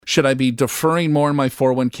Should I be deferring more in my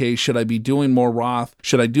 401k? Should I be doing more Roth?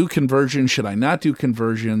 Should I do conversions? Should I not do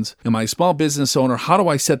conversions? Am I a small business owner? How do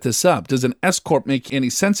I set this up? Does an S Corp make any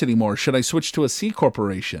sense anymore? Should I switch to a C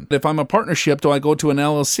Corporation? If I'm a partnership, do I go to an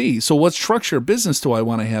LLC? So what structure of business do I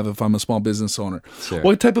want to have if I'm a small business owner? Sure.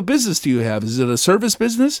 What type of business do you have? Is it a service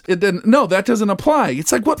business? No, that doesn't apply.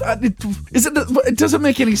 It's like, what? It doesn't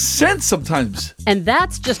make any sense sometimes. And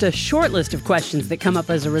that's just a short list of questions that come up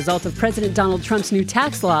as a result of President Donald Trump's new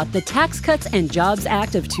tax law, the Tax Cuts and Jobs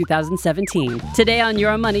Act of 2017. Today on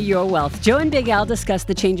Your Money, Your Wealth, Joe and Big Al discuss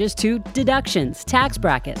the changes to deductions, tax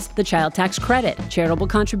brackets, the child tax credit, charitable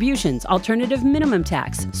contributions, alternative minimum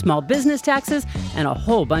tax, small business taxes, and a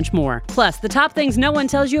whole bunch more. Plus, the top things no one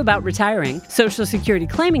tells you about retiring, Social Security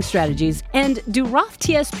claiming strategies, and do Roth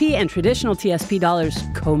TSP and traditional TSP dollars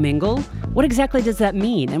commingle? What exactly does that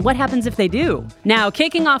mean, and what happens if they do? Now,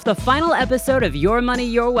 kicking off the final episode of Your Money,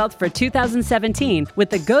 Your Wealth for 2017 with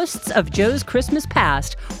the ghosts of Joe's Christmas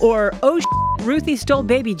past, or Ruthie stole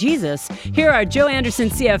baby Jesus, here are Joe Anderson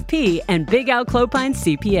CFP and Big Al Clopine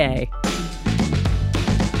CPA.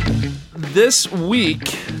 This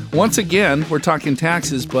week, once again, we're talking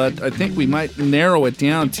taxes, but I think we might narrow it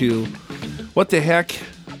down to what the heck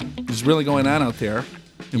is really going on out there.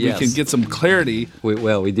 And yes. We can get some clarity.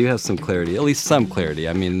 We do have some clarity, at least some clarity.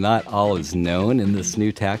 I mean, not all is known in this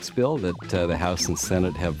new tax bill that the House and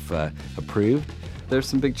Senate have approved. There's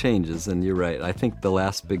some big changes, and you're right. I think the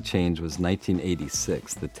last big change was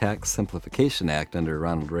 1986, the Tax Simplification Act under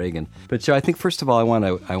Ronald Reagan. But Joe, I think first of all, I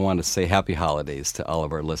want to say happy holidays to all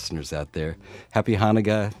of our listeners out there. Happy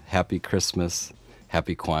Hanukkah, happy Christmas,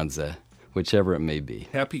 happy Kwanzaa, whichever it may be.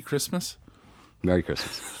 Happy Christmas? Merry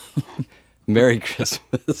Christmas. Merry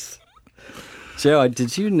Christmas. Joe,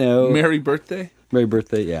 did you know... Merry birthday? Merry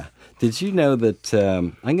birthday, yeah. Did you know that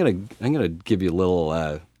I'm gonna give you a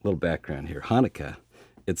little background here. Hanukkah,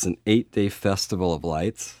 it's an 8-day festival of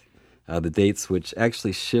lights. The dates, which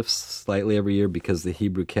actually shifts slightly every year because the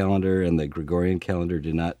Hebrew calendar and the Gregorian calendar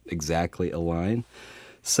do not exactly align.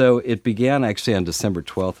 So it began actually on December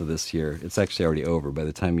 12th of this year. It's actually already over. By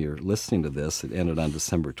the time you're listening to this, it ended on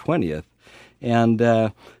December 20th. And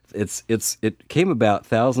it came about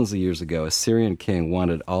thousands of years ago. A Syrian king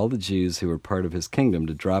wanted all the Jews who were part of his kingdom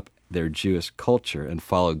to drop their Jewish culture and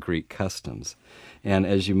follow Greek customs. And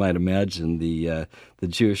as you might imagine, the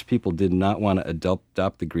Jewish people did not want to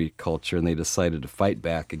adopt the Greek culture, and they decided to fight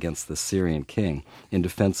back against the Syrian king in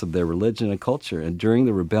defense of their religion and culture. And during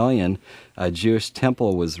the rebellion, a Jewish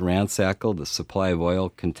temple was ransacked, the supply of oil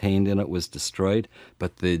contained in it was destroyed,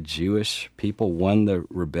 but the Jewish people won the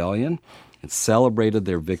rebellion and celebrated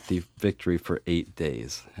their victory for 8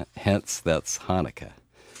 days. Hence, that's Hanukkah.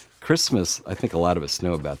 Christmas, I think a lot of us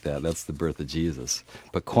know about that. That's the birth of Jesus.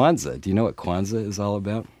 But Kwanzaa, do you know what Kwanzaa is all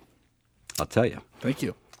about? I'll tell you. Thank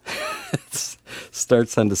you. It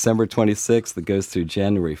starts on December 26th. It goes through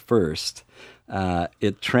January 1st.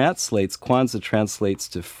 Kwanzaa translates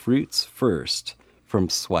to fruits first from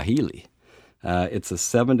Swahili. It's a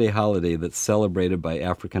 7-day holiday that's celebrated by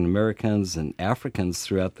African Americans and Africans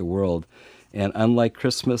throughout the world. And unlike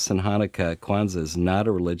Christmas and Hanukkah, Kwanzaa is not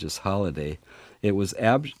a religious holiday. It was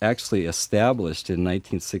actually established in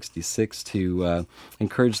 1966 to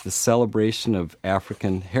encourage the celebration of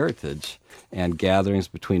African heritage, and gatherings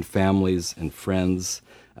between families and friends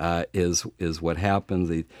is what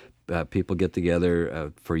happens. People get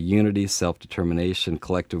together for unity, self-determination,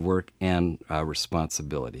 collective work, and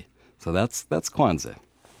responsibility. So that's Kwanzaa.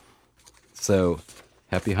 So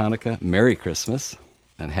happy Hanukkah, Merry Christmas,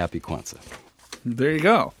 and happy Kwanzaa. There you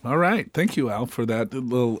go. All right. Thank you, Al, for that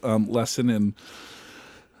little lesson in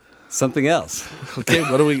something else. Okay,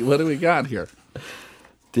 what do we got here?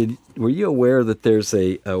 Were you aware that there's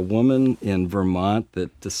a woman in Vermont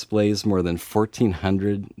that displays more than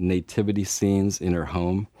 1,400 nativity scenes in her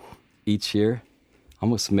home each year?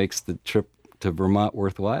 Almost makes the trip to Vermont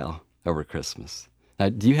worthwhile over Christmas. Now,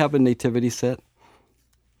 do you have a nativity set?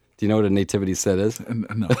 Do you know what a nativity set is?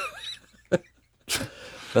 No.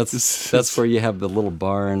 That's where you have the little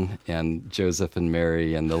barn and Joseph and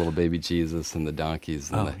Mary and the little baby Jesus and the donkeys.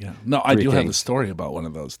 And yeah. No, I do have a story about one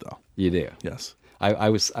of those, though. You do? Yes. I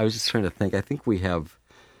was just trying to think. I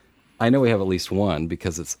know we have at least one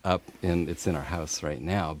because it's up and it's in our house right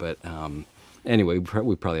now. But anyway,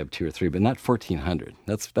 we probably have 2 or 3, but not 1,400.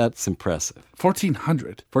 That's impressive.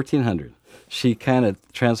 1,400? 1,400. She kind of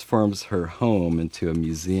transforms her home into a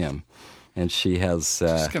museum, and she has...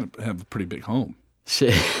 She's going to have a pretty big home.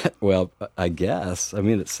 Well, I guess. I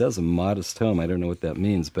mean, it says a modest home. I don't know what that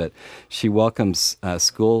means, but she welcomes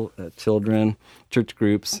school children, church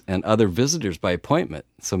groups, and other visitors by appointment.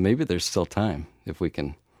 So maybe there's still time if we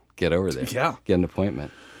can get over there. Yeah. Get an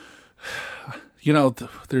appointment.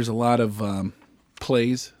 There's a lot of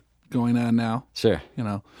plays going on now, Sure.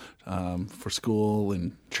 for school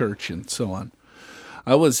and church and so on.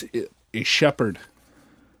 I was a shepherd.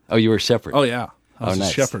 Oh, you were a shepherd. Oh, yeah. I was nice.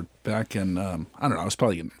 a shepherd back in, I don't know, I was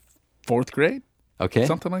probably in 4th grade, Okay.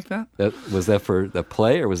 something like that. Was that for the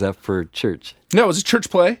play or was that for church? Yeah, it was a church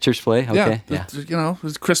play. Church play? Okay. Yeah. It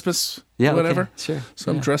was Christmas, Yeah, whatever. okay, sure.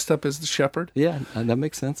 So I'm dressed up as the shepherd. Yeah, that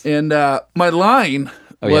makes sense. And my line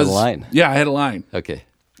Oh, you was... had a line. Yeah, I had a line. Okay.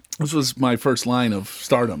 This was my first line of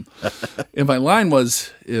stardom. And my line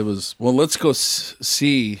was, well, let's go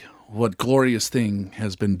see what glorious thing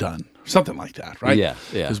has been done. Something like that, right? Yeah.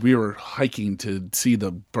 Because we were hiking to see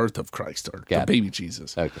the birth of Christ, or the Got it. baby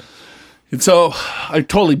Jesus. Okay. And so I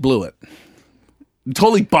totally blew it.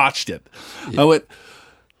 Totally botched it. I went,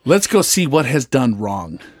 let's go see what has done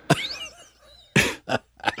wrong.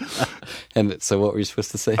 And so what were you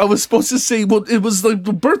supposed to say? I was supposed to say, well, it was like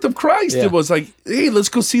the birth of Christ. Yeah. It was like, hey, let's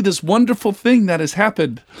go see this wonderful thing that has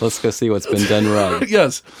happened. Let's go see what's been done wrong.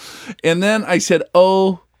 Yes. And then I said,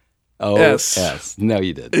 oh, Oh, Yes. yes. No,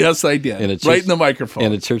 you did. yes, I did. In a church- right in the microphone.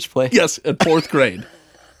 In a church play? Yes, at 4th grade.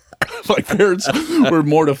 My parents were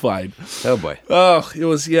mortified. Oh, boy. Oh, it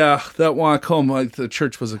was, that walk home, the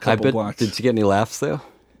church was a I couple bet. blocks. Did you get any laughs, though?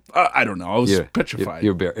 I don't know. I was petrified.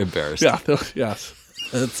 You're embarrassed. Yeah, yes.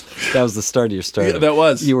 That was the start of your stardom. Yeah, that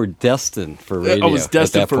was. You were destined for radio. I was at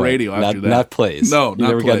destined that for point. radio after not, that. Not plays. No, you not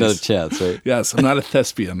never got another plays. chance, right? Yes, I'm not a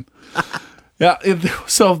thespian. Yeah,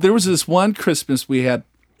 so there was this one Christmas we had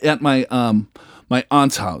at my my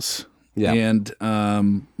aunt's house. Yeah. And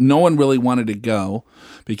no one really wanted to go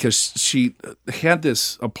because she had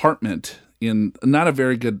this apartment in not a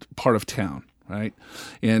very good part of town, right?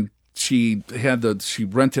 And she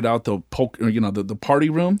rented out the party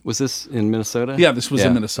room. Was this in Minnesota? Yeah, this was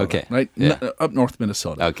in Minnesota, Okay. right? Yeah. Up north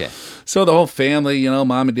Minnesota. Okay. So the whole family,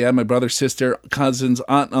 mom and dad, my brother, sister, cousins,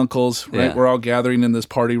 aunt and uncles, right? Yeah. We're all gathering in this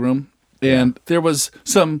party room. And there was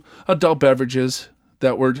some adult beverages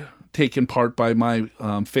that were taken part by my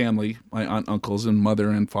family, my aunt, uncles, and mother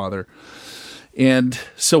and father. And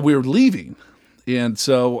so we were leaving. And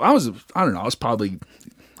so I was probably,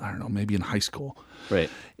 maybe in high school. Right.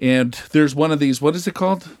 And there's one of these, what is it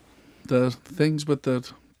called? The things with the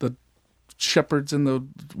shepherds and the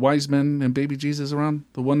wise men and baby Jesus around?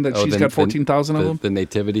 The one that she's got 14,000 of them? The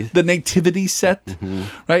nativity? The nativity set,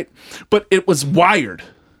 right? But it was wired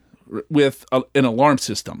with an alarm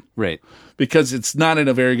system. Right. Because it's not in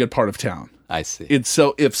a very good part of town. I see. It's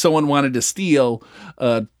so if someone wanted to steal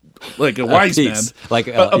like a wise man, like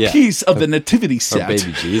a piece of the nativity set, or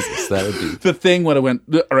baby Jesus, that would be the thing would have went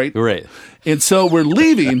right. right. And so we're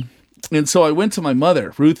leaving, and so I went to my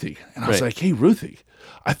mother, Ruthie, and I was Right. like, "Hey, Ruthie,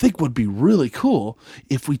 I think would be really cool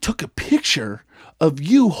if we took a picture of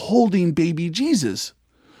you holding baby Jesus."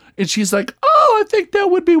 And she's like, "Oh, I think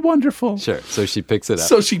that would be wonderful." Sure. So she picks it up.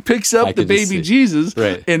 So she picks up I the could just baby see. Jesus,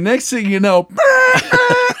 Right. and next thing you know,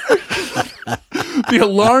 the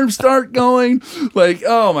alarms start going. Like,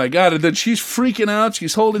 oh my god! And then she's freaking out.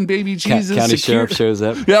 She's holding baby Jesus. County sheriff shows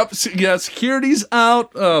up. Yep. Yeah. Security's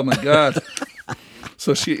out. Oh my god.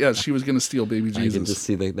 So she was going to steal baby I can Jesus. just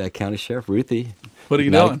see that county sheriff, Ruthie. What are you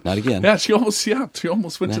Not- doing? not again. Yeah, she almost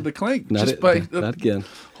went to the clink Not just by not again.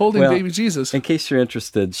 holding Well, baby Jesus. In case you're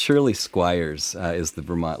interested, Shirley Squires is the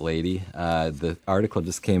Vermont lady. The article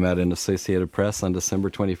just came out in Associated Press on December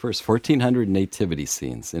 21st. 1,400 nativity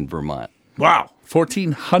scenes in Vermont. Wow,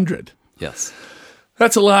 1,400. Yes.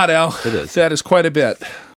 That's a lot, Al. It is. That is quite a bit.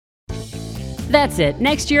 That's it.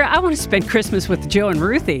 Next year, I want to spend Christmas with Joe and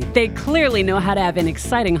Ruthie. They clearly know how to have an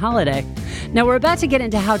exciting holiday. Now, we're about to get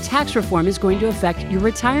into how tax reform is going to affect your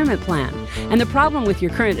retirement plan. And the problem with your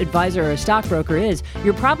current advisor or stockbroker is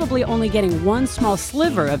you're probably only getting one small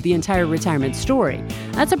sliver of the entire retirement story.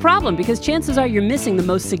 That's a problem because chances are you're missing the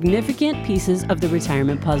most significant pieces of the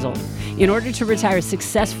retirement puzzle. In order to retire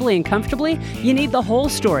successfully and comfortably, you need the whole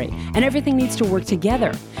story, and everything needs to work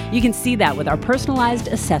together. You can see that with our personalized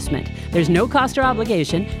assessment. There's no cost or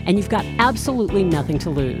obligation, and you've got absolutely nothing to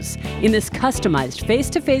lose. In this customized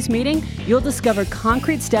face-to-face meeting, you'll discover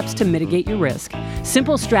concrete steps to mitigate your risk,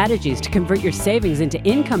 simple strategies to convert your savings into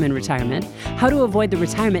income in retirement, how to avoid the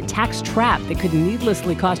retirement tax trap that could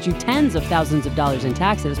needlessly cost you tens of thousands of dollars in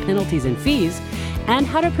taxes, penalties, and fees, and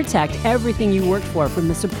how to protect everything you worked for from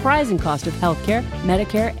the surprising cost of healthcare,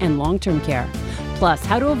 Medicare, and long-term care. Plus,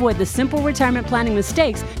 how to avoid the simple retirement planning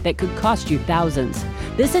mistakes that could cost you thousands.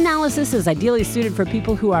 This analysis is ideally suited for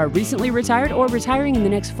people who are recently retired or retiring in the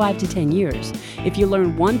next 5 to 10 years. If you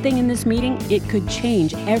learn one thing in this meeting, it could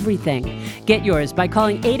change everything. Get yours by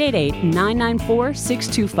calling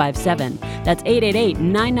 888-994-6257. That's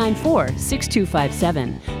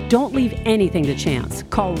 888-994-6257. Don't leave anything to chance.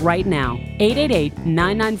 Call right now.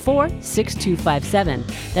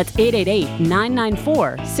 888-994-6257. That's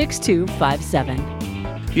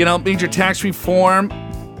 888-994-6257. You know, major tax reform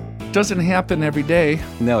doesn't happen every day.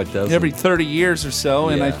 No, it doesn't. Every 30 years or so.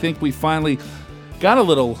 And I Yeah. think we finally got a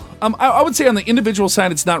little, I would say on the individual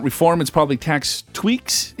side, it's not reform. It's probably tax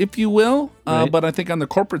tweaks, if you will. Right. But I think on the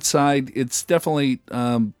corporate side, it's definitely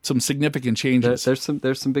some significant changes. There's some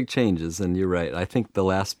big changes, and you're right. I think the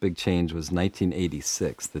last big change was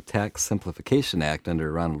 1986, the Tax Simplification Act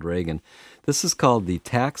under Ronald Reagan. This is called the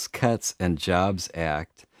Tax Cuts and Jobs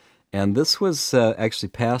Act, and this was actually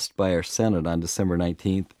passed by our Senate on December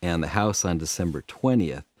 19th and the House on December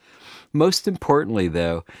 20th. Most importantly,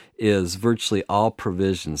 though, is virtually all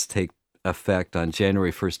provisions take effect on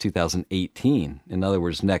January 1st, 2018. In other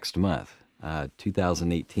words, next month,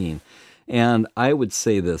 2018. And I would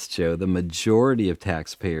say this, Joe, the majority of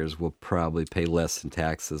taxpayers will probably pay less in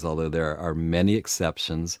taxes, although there are many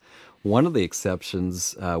exceptions. One of the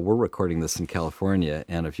exceptions, we're recording this in California,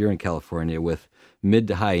 and if you're in California with mid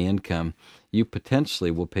to high income, you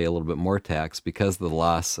potentially will pay a little bit more tax because of the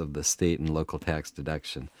loss of the state and local tax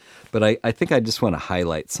deduction. But I think I just want to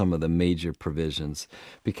highlight some of the major provisions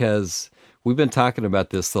because we've been talking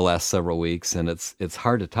about this the last several weeks, and it's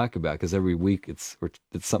hard to talk about because every week it's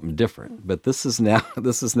something different. But this is now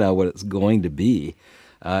what it's going to be.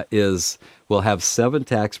 We'll have 7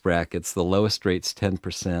 tax brackets. The lowest rate's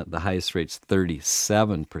 10%. The highest rate's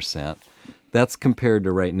 37%. That's compared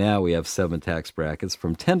to right now we have 7 tax brackets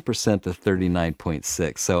from 10% to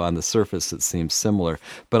 39.6. So on the surface it seems similar.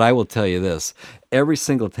 But I will tell you this, every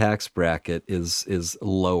single tax bracket is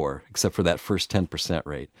lower except for that first 10%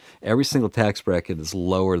 rate. Every single tax bracket is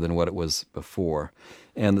lower than what it was before.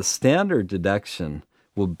 And the standard deduction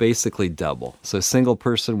will basically double. So a single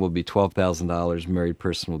person will be $12,000, married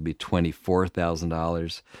person will be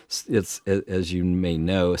 $24,000. It's, as you may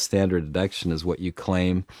know, a standard deduction is what you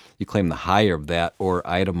claim. You claim the higher of that or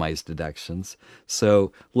itemized deductions.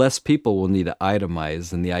 So less people will need to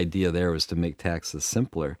itemize, and the idea there was to make taxes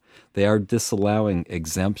simpler. They are disallowing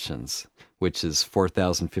exemptions, which is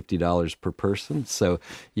 $4,050 per person. So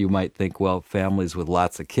you might think, well, families with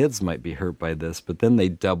lots of kids might be hurt by this, but then they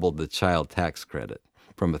doubled the child tax credit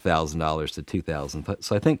from $1,000 to $2,000.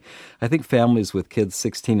 So I think families with kids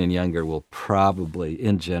 16 and younger will probably,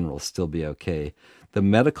 in general, still be okay. The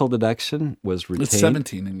medical deduction was retained. It's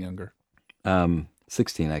 17 and younger.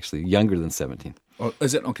 16, actually, younger than 17. Oh,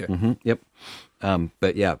 is it? Okay. Mm-hmm, yep.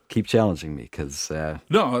 But yeah, keep challenging me because...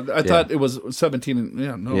 no, I thought it was 17.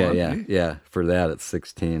 And, Yeah. For that, it's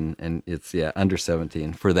 16, and it's, under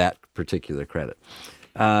 17 for that particular credit.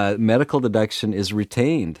 Medical deduction is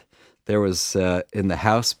retained. There was, in the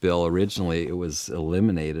House bill originally, it was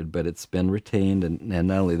eliminated, but it's been retained, and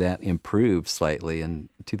not only that, improved slightly. In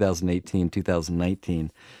 2018,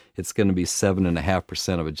 2019, it's going to be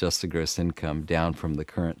 7.5% of adjusted gross income, down from the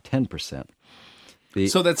current 10%.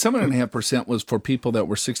 So that 7.5% was for people that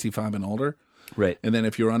were 65 and older? Right. And then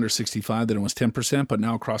if you're under 65, then it was 10%, but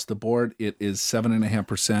now across the board, it is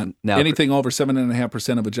 7.5%. Now, anything over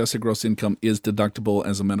 7.5% of adjusted gross income is deductible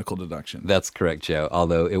as a medical deduction. That's correct, Joe,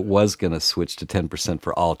 although it was going to switch to 10%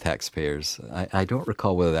 for all taxpayers. I don't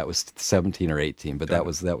recall whether that was 17 or 18, but that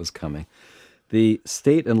was coming. The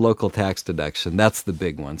state and local tax deduction, that's the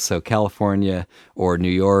big one. So California or New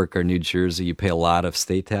York or New Jersey, you pay a lot of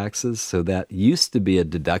state taxes. So that used to be a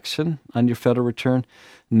deduction on your federal return.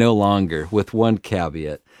 No longer, with one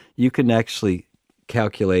caveat. You can actually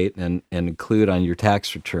calculate and include on your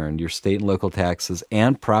tax return your state and local taxes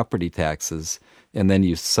and property taxes, and then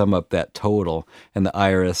you sum up that total, and the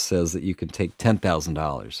IRS says that you can take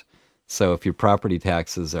 $10,000. So if your property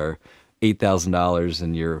taxes are $8,000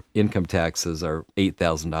 and your income taxes are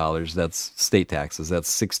 $8,000, that's state taxes, that's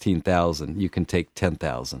 $16,000. You can take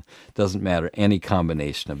 $10,000. Doesn't matter, any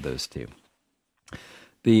combination of those two.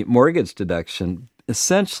 The mortgage deduction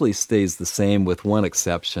essentially stays the same with one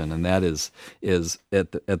exception, and that is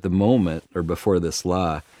at the moment or before this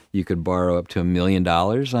law, you could borrow up to $1 million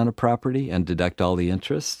on a property and deduct all the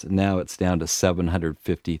interest. Now it's down to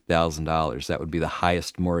 $750,000. That would be the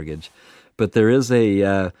highest mortgage. But there is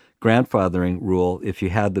a grandfathering rule. If you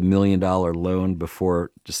had the $1 million loan before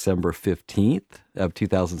December 15th of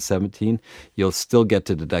 2017, you'll still get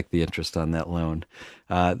to deduct the interest on that loan.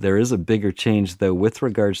 There is a bigger change, though, with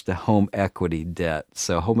regards to home equity debt.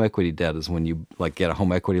 So home equity debt is when you get a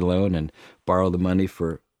home equity loan and borrow the money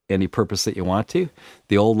for any purpose that you want to.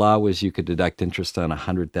 The old law was you could deduct interest on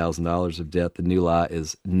 $100,000 of debt. The new law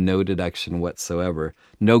is no deduction whatsoever,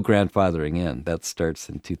 no grandfathering in. That starts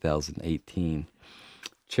in 2018.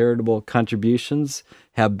 Charitable contributions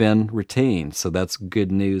have been retained, so that's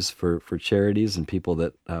good news for charities and people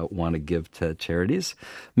that want to give to charities.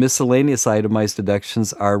 Miscellaneous itemized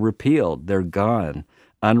deductions are repealed. They're gone.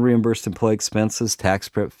 Unreimbursed employee expenses, tax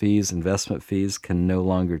prep fees, investment fees can no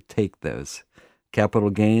longer take those. Capital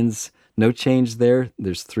gains, no change there.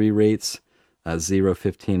 There's 3 rates, 0,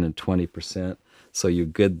 15, and 20%. So you're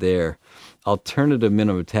good there. Alternative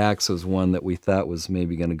minimum tax was one that we thought was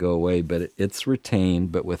maybe going to go away, but it's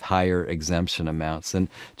retained, but with higher exemption amounts. And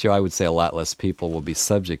Joe, I would say a lot less people will be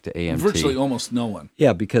subject to AMT. Virtually almost no one.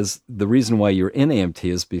 Yeah, because the reason why you're in AMT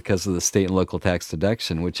is because of the state and local tax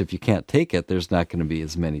deduction, which if you can't take it, there's not going to be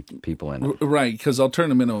as many people in it. Right, because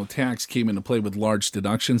alternative minimum tax came into play with large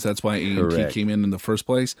deductions. That's why AMT Correct. came in the first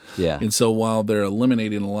place. Yeah. And so while they're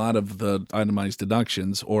eliminating a lot of the itemized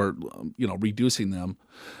deductions or reducing them,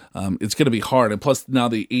 it's going to be hard. And plus now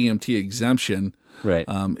the AMT exemption Right.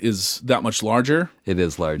 is that much larger. It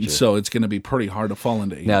is larger. So it's going to be pretty hard to fall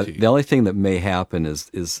into AMT. Now, the only thing that may happen is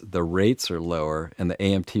the rates are lower and the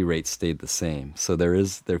AMT rate stayed the same. So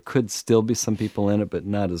there could still be some people in it, but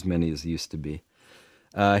not as many as used to be.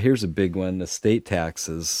 Here's a big one: estate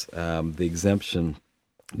taxes. The exemption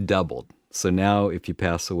doubled. So now, if you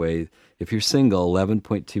pass away, if you're single,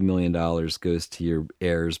 $11.2 million goes to your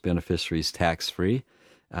heirs, beneficiaries, tax free.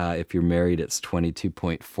 If you're married, it's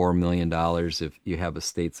 $22.4 million. If you have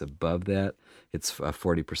estates above that, it's a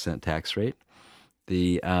 40% tax rate.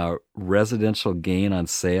 The residential gain on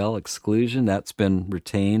sale exclusion, that's been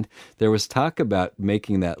retained. There was talk about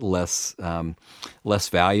making that less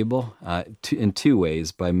valuable in 2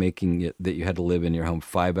 ways: by making it that you had to live in your home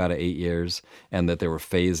 5 out of 8 years, and that there were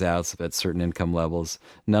phase outs at certain income levels.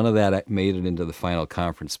 None of that made it into the final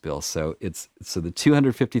conference bill. So the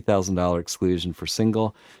 $250,000 exclusion for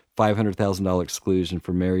single, $500,000 exclusion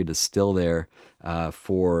for married is still there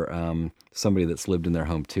for somebody that's lived in their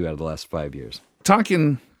home 2 out of the last 5 years.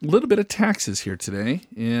 Talking a little bit of taxes here today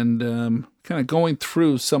and kind of going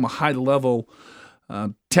through some high-level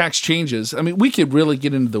tax changes. I mean, we could really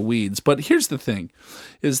get into the weeds, but here's the thing,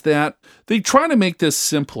 is that they try to make this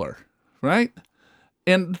simpler, right?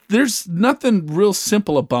 And there's nothing real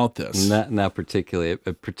simple about this. Not particularly,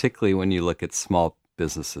 particularly when you look at small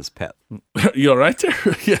businesses, Pat. You're right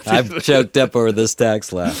there. Yeah. I've choked up over this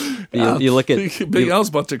tax law. You look at Big Al's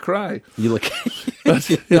about to cry. You look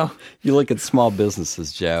you look at small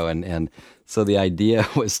businesses, Joe, and so the idea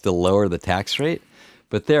was to lower the tax rate,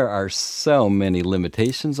 but there are so many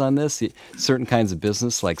limitations on this. Certain kinds of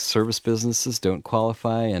business, like service businesses, don't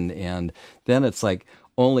qualify, and then it's like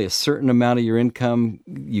only a certain amount of your income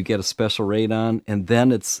you get a special rate on, and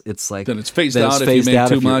then it's like then it's phased out if you make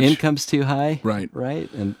too much. Your income's too high, right,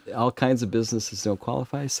 and all kinds of businesses don't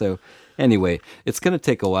qualify. So anyway, it's going to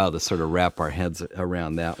take a while to sort of wrap our heads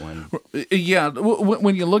around that one. Yeah,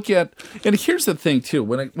 when you look at, and here's the thing too,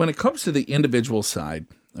 when it comes to the individual side.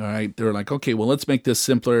 All right, they're like, okay, well, let's make this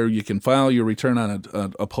simpler. You can file your return on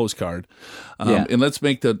a postcard, and let's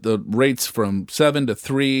make the rates from 7 to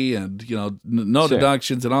 3, and no Sure.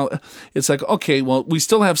 deductions and all. It's like, okay, well, we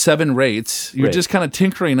still have 7 rates. You're Right. just kind of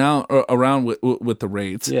tinkering around with the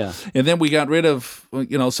rates. Yeah. And then we got rid of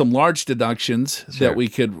some large deductions Sure. that we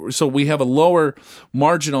could. So we have a lower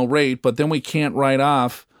marginal rate, but then we can't write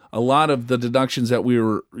off a lot of the deductions that we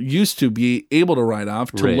were used to be able to write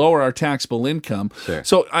off to Right. lower our taxable income. Sure.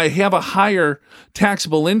 So I have a higher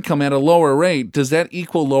taxable income at a lower rate. Does that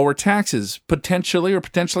equal lower taxes? Potentially or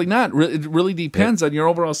potentially not. It really depends on your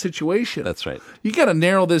overall situation. That's right. You got to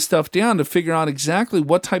narrow this stuff down to figure out exactly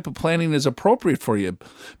what type of planning is appropriate for you.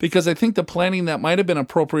 Because I think the planning that might have been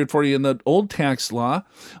appropriate for you in the old tax law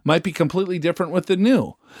might be completely different with the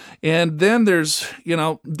new. And then there's,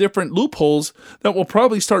 different loopholes that will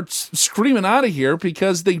probably start screaming out of here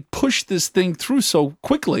because they push this thing through so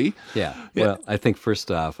quickly. Yeah. Well, I think first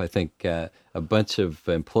off, a bunch of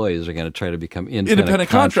employees are going to try to become independent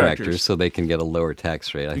contractors so they can get a lower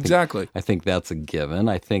tax rate. I think that's a given.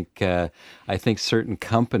 I think certain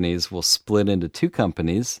companies will split into 2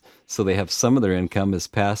 companies, so they have some of their income as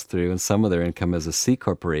pass through and some of their income as a C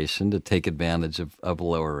corporation to take advantage of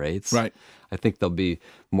lower rates. Right. I think there'll be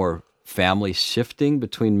more family shifting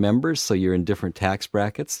between members, so you're in different tax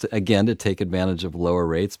brackets, to take advantage of lower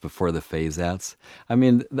rates before the phase-outs. I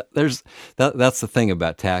mean, that's the thing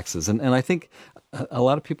about taxes. And I think a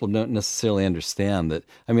lot of people don't necessarily understand that.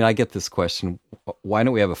 I mean, I get this question, why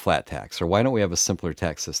don't we have a flat tax, or why don't we have a simpler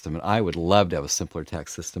tax system? And I would love to have a simpler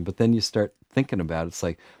tax system, but then you start thinking about it. It's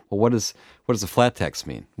like, well, what does a flat tax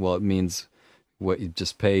mean? Well, it means what you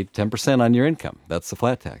just pay 10% on your income. That's the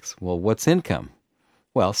flat tax. Well, what's income?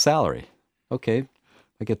 Well, salary. Okay,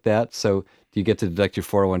 I get that. So do you get to deduct your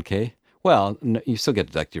 401k? Well, no, you still get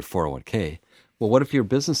to deduct your 401k. Well, what if you're a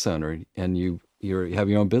business owner and you have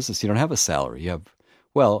your own business? You don't have a salary.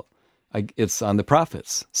 It's on the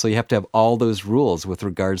profits. So you have to have all those rules with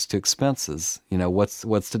regards to expenses. You know, what's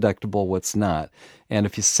deductible, what's not. And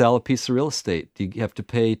if you sell a piece of real estate, do you have to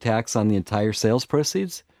pay tax on the entire sales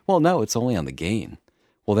proceeds? Well, no, it's only on the gain.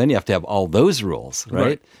 Well, then you have to have all those rules,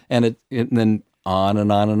 right? And then on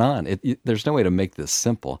and on and on. There's no way to make this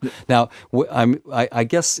simple. Now, I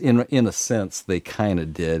guess in a sense they kind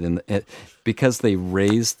of did, and because they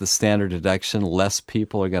raised the standard deduction, less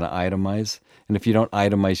people are going to itemize. And if you don't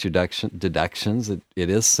itemize your deductions, it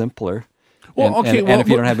is simpler. Well, and if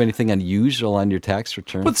you don't have anything unusual on your tax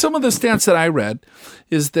return. But some of the stats that I read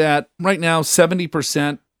is that right now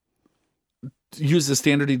 70% use the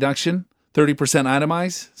standard deduction, 30%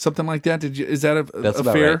 itemize, something like that. Is that a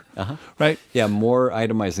fair? Right. Uh-huh. Right? Yeah, more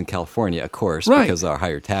itemized in California, of course, right, because of our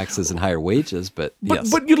higher taxes and higher wages. But yes.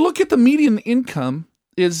 But you look at the median income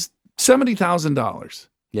is $70,000.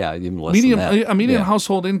 Yeah, even less than that. A median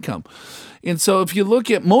household income. And so if you look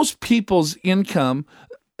at most people's income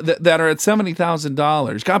that are at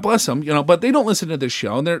 $70,000, God bless them, but they don't listen to this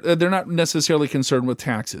show, and they're not necessarily concerned with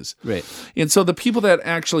taxes. Right. And so the people that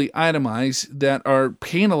actually itemize, that are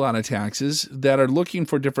paying a lot of taxes, that are looking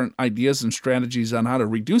for different ideas and strategies on how to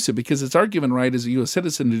reduce it, because it's our given right as a U.S.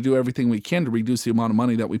 citizen to do everything we can to reduce the amount of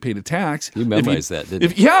money that we pay to tax. You memorized that,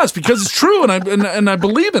 didn't you? Yes, because it's true, and I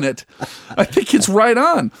believe in it. I think it's right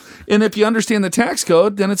on. And if you understand the tax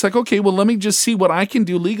code, then it's like, okay, well, let me just see what I can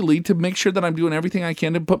do legally to make sure that I'm doing everything I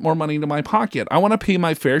can to put more money into my pocket. I want to pay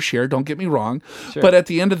my fair share, don't get me wrong. Sure. But at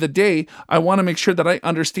the end of the day, I want to make sure that I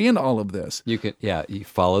understand all of this. You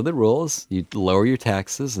follow the rules, you lower your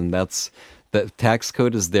taxes, and the tax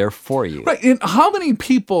code is there for you. Right. And how many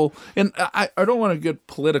people, and I don't want to get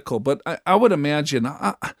political, but I would imagine,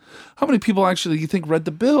 how many people actually you think read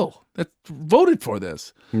the bill that voted for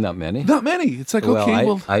this? Not many. Not many. It's like, I'm a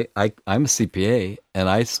CPA, and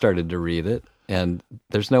I started to read it, and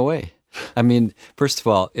there's no way. I mean, first of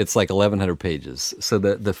all, it's like 1,100 pages. So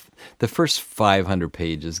the first 500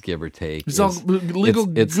 pages, give or take, it's all legal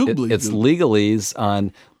googly. It's legalese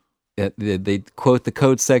on. They quote the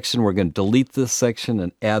code section. We're going to delete this section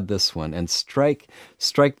and add this one, and strike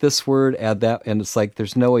this word, add that, and it's like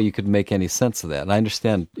there's no way you could make any sense of that. And I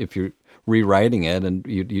understand if you're rewriting it and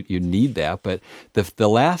you need that, but the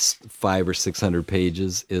last 500 or 600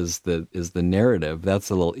 pages is the narrative.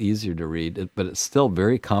 That's a little easier to read, but it's still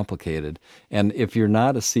very complicated. And if you're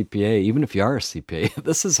not a CPA, even if you are a CPA,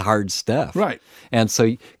 this is hard stuff. Right. And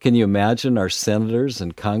so can you imagine our senators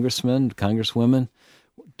and congressmen, congresswomen,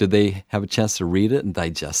 did they have a chance to read it and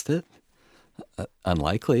digest it?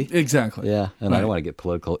 Unlikely. Exactly. Yeah, and right. I don't want to get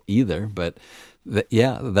political either, but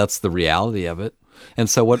that's the reality of it. And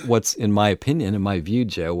so what's in my opinion, in my view,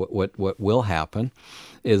 Joe, what will happen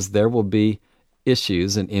is there will be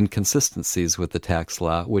issues and inconsistencies with the tax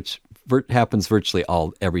law, which happens virtually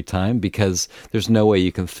every time because there's no way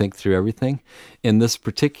you can think through everything. In this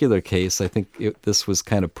particular case, I think this was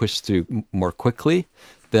kind of pushed through more quickly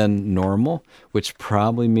than normal, which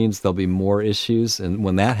probably means there'll be more issues. And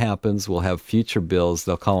when that happens, we'll have future bills.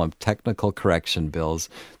 They'll call them technical correction bills.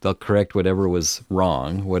 They'll correct whatever was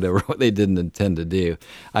wrong, what they didn't intend to do.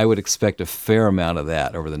 I would expect a fair amount of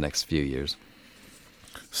that over the next few years.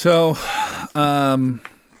 So,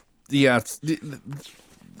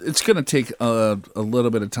 it's going to take a little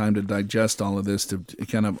bit of time to digest all of this to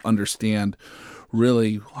kind of understand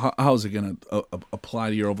really how is it going to apply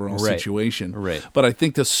to your overall situation. Right. But I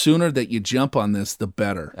think the sooner that you jump on this, the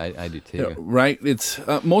better. I do too. Right? It's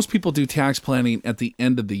most people do tax planning at the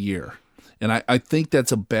end of the year. And I think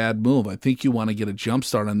that's a bad move. I think you want to get a jump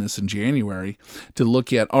start on this in January to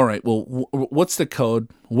look at, all right, well, what's the code?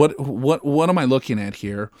 What am I looking at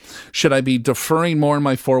here? Should I be deferring more in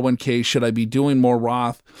my 401k? Should I be doing more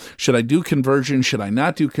Roth? Should I do conversions? Should I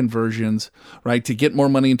not do conversions, right? To get more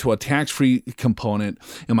money into a tax-free component.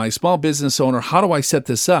 Am I a small business owner? How do I set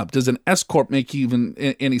this up? Does an S Corp make even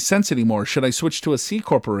any sense anymore? Should I switch to a C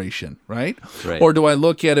corporation, right? Or do I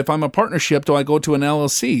look at, if I'm a partnership, do I go to an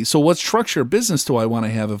LLC? So what structure of business do I want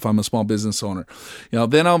to have if I'm a small business owner?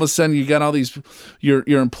 Then all of a sudden you got all these, your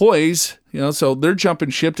employees, so they're jumping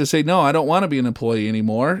ship to say, no, I don't want to be an employee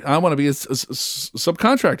anymore. I want to be a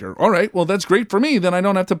subcontractor. All right, well, that's great for me. Then I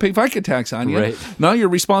don't have to pay FICA tax on you. Right. Now you're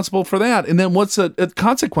responsible for that. And then what's the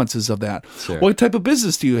consequences of that? Sure. What type of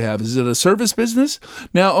business do you have? Is it a service business?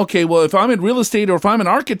 Now, okay, well, if I'm in real estate or if I'm an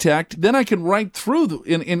architect, then I can write through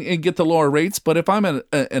and get the lower rates. But if I'm an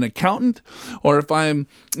accountant, or if I'm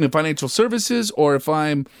in financial services, or if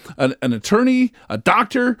I'm an attorney, a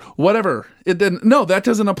doctor, whatever, no, that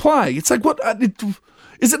doesn't apply. It's like, what?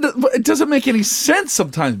 It doesn't make any sense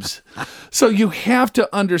sometimes. So you have to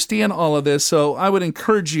understand all of this. So I would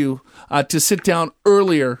encourage you to sit down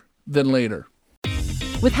earlier than later.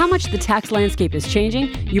 With how much the tax landscape is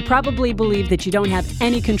changing, you probably believe that you don't have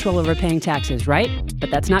any control over paying taxes, right?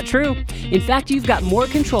 But that's not true. In fact, you've got more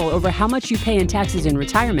control over how much you pay in taxes in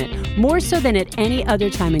retirement, more so than at any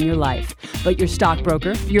other time in your life. But your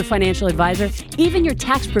stockbroker, your financial advisor, even your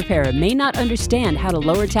tax preparer may not understand how to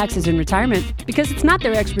lower taxes in retirement because it's not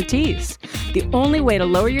their expertise. The only way to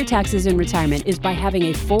lower your taxes in retirement is by having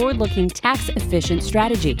a forward-looking, tax-efficient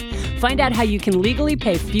strategy. Find out how you can legally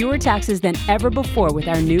pay fewer taxes than ever before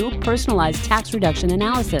with our new personalized tax reduction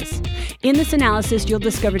analysis. In this analysis, you'll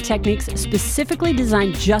discover techniques specifically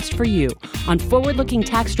designed just for you on forward-looking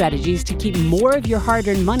tax strategies to keep more of your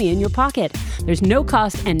hard-earned money in your pocket. There's no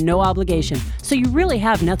cost and no obligation, so you really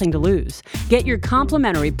have nothing to lose. Get your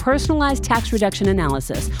complimentary personalized tax reduction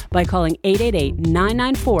analysis by calling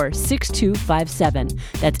 888-994-6257.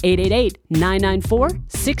 That's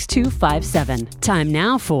 888-994-6257. Time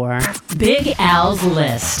now for Big Al's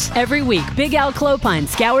List. Every week, Big Al Clopine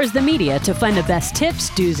scours the media to find the best tips,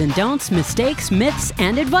 do's and don'ts, mistakes, myths,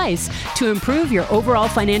 and advice to improve your overall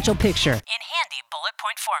financial picture in handy bullet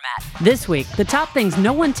point format. This week, the top things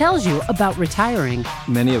no one tells you about retiring.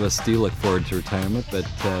 Many of us do look forward to retirement, but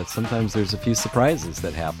sometimes there's a few surprises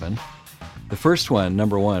that happen. The first one,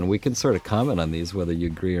 number one, we can sort of comment on these whether you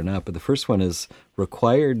agree or not, but the first one is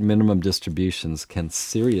required minimum distributions can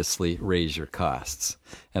seriously raise your costs.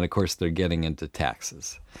 And of course, they're getting into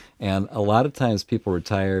taxes. And a lot of times people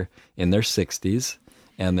retire in their 60s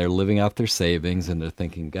and they're living off their savings and they're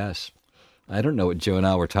thinking, gosh, I don't know what Joe and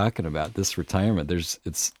I were talking about. This retirement,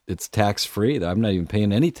 it's tax-free. I'm not even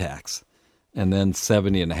paying any tax. And then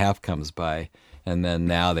 70 and a half comes by. And then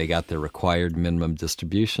now they got their required minimum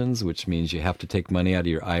distributions, which means you have to take money out of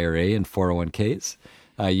your IRA and 401ks.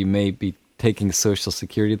 You may be taking Social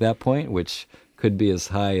Security at that point, which could be as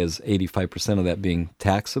high as 85% of that being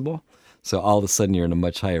taxable. So all of a sudden you're in a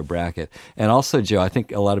much higher bracket. And also, Joe, I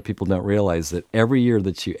think a lot of people don't realize that every year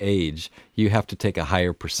that you age, you have to take a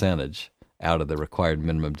higher percentage out of the required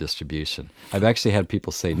minimum distribution. I've actually had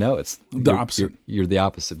people say, no, it's the opposite. You're the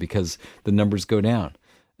opposite because the numbers go down.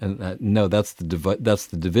 And no, that's the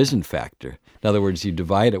division factor. In other words, you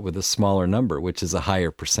divide it with a smaller number, which is a higher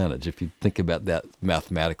percentage, if you think about that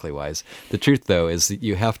mathematically wise. The truth, though, is that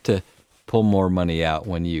you have to pull more money out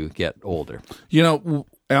when you get older.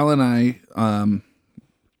 Al and I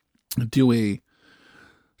do a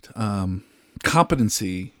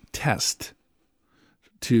competency test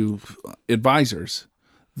to advisors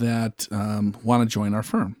that want to join our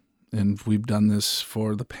firm. And we've done this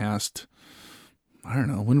for the past, I don't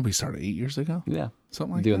know, when did we start? 8 years ago? Yeah.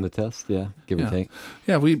 Something like Doing that. the test, yeah, give or take.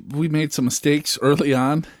 Yeah, we made some mistakes early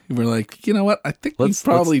on. We're like, you know what? I think we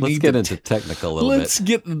probably let's need get to into technical a little bit. Let's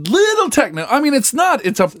get a little technical. I mean, it's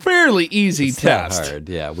a fairly easy It's test. not hard,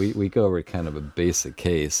 yeah. We go over kind of a basic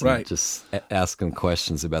case and Right. just ask them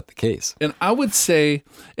questions about the case. And I would say,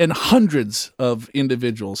 and hundreds of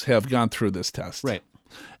individuals have gone through this test. Right.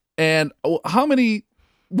 And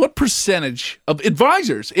what percentage of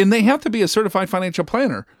advisors, and they have to be a certified financial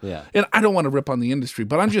planner. Yeah. And I don't want to rip on the industry,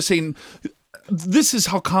 but I'm just saying this is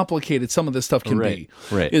how complicated some of this stuff can be.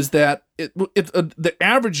 Right. Is that the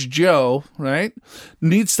average Joe, right,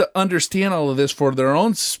 needs to understand all of this for their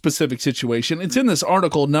own specific situation. It's in this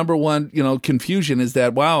article. Number one, confusion is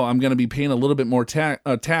that, wow, I'm going to be paying a little bit more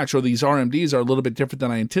tax, or these RMDs are a little bit different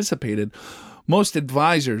than I anticipated. Most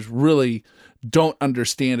advisors really don't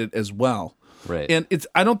understand it as well. Right. And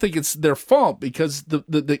I don't think it's their fault, because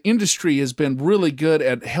the industry has been really good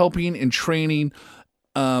at helping and training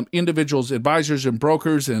individuals, advisors, and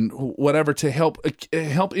brokers, and whatever to help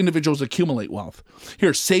individuals accumulate wealth.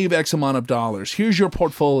 Here, save X amount of dollars. Here's your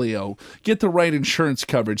portfolio. Get the right insurance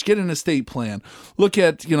coverage. Get an estate plan. Look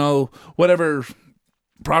at whatever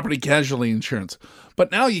property casualty insurance.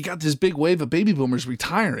 But now you got this big wave of baby boomers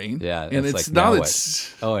retiring. Yeah, and it's it's like, now now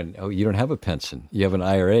it's what? You don't have a pension. You have an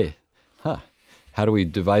IRA. Huh. How do we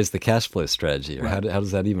devise the cash flow strategy? Or how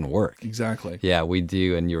does that even work? exactly. Yeah, we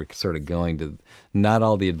do. And you're sort of going to, not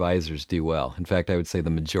all the advisors do well. In fact, I would say the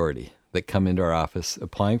majority that come into our office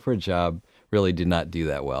applying for a job really do not do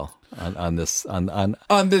that well on this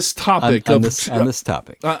topic. On this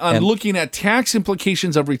topic. On looking at tax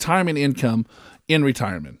implications of retirement income in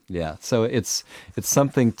retirement. Yeah, so it's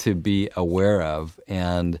something to be aware of.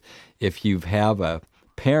 And if you have a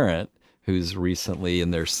parent who's recently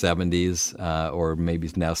in their 70s or maybe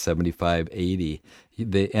now 75, 80,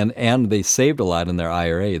 and they saved a lot in their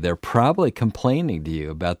IRA, they're probably complaining to you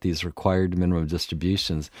about these required minimum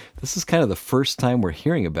distributions. This is kind of the first time we're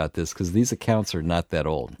hearing about this because these accounts are not that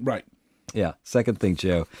old. Right. Yeah. Second thing,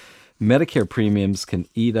 Joe, Medicare premiums can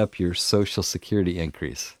eat up your Social Security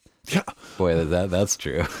increase. Yeah. Boy, that's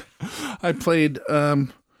true. I played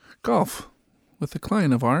golf with a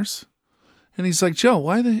client of ours, and he's like, Joe,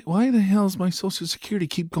 why the hell does my Social Security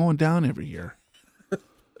keep going down every year?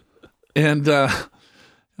 And I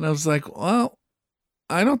was like, well,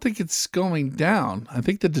 I don't think it's going down. I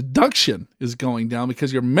think the deduction is going down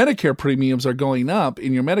because your Medicare premiums are going up,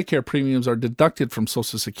 and your Medicare premiums are deducted from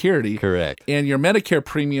Social Security. Correct. And your Medicare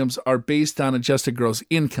premiums are based on adjusted gross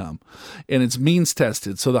income, and it's means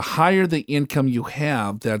tested. So the higher the income you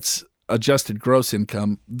have that's adjusted gross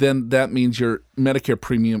income, then that means your Medicare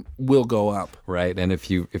premium will go up. Right. And if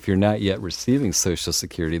you're not yet receiving Social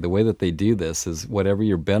Security, the way that they do this is whatever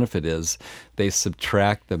your benefit is, they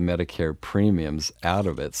subtract the Medicare premiums out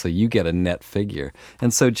of it. So you get a net figure.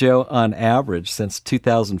 And so, Joe, on average, since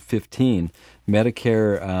 2015,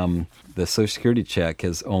 Medicare, the Social Security check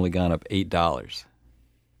has only gone up $8.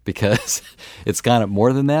 Because it's gone up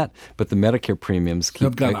more than that, but the Medicare premiums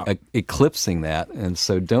keep eclipsing that. And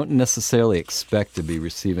so don't necessarily expect to be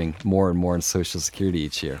receiving more and more in Social Security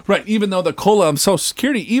each year. Right. Even though the COLA on Social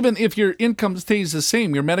Security, even if your income stays the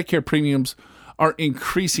same, your Medicare premiums are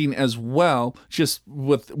increasing as well, just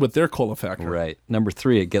with their COLA factor. Right. Number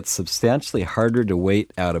 3, it gets substantially harder to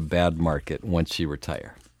wait out a bad market once you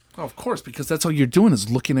retire. Oh, of course, because that's all you're doing is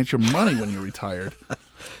looking at your money when you're retired.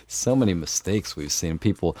 So many mistakes we've seen.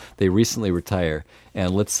 People, they recently retire,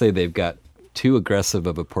 and let's say they've got too aggressive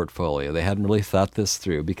of a portfolio. They hadn't really thought this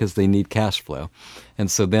through because they need cash flow.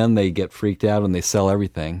 And so then they get freaked out and they sell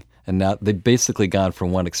everything, and now they've basically gone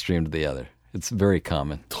from one extreme to the other. It's very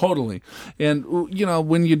common. Totally. And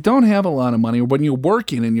when you don't have a lot of money, or when you're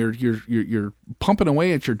working and you're pumping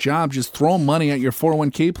away at your job, just throwing money at your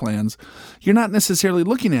 401k plans, you're not necessarily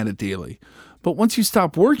looking at it daily. But once you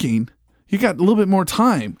stop working, you got a little bit more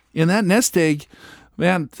time. And that nest egg,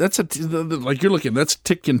 man, that's like you're looking, that's a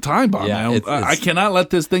ticking time bomb. Yeah, I cannot let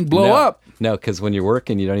this thing blow up. No, because when you're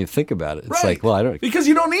working, you don't even think about it. It's right. Like, well, I don't, because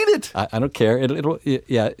you don't need it. I don't care.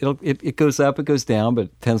 It goes up, it goes down, but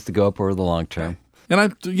it tends to go up over the long term. And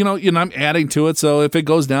I'm adding to it. So if it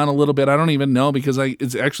goes down a little bit, I don't even know because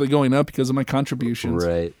it's actually going up because of my contributions.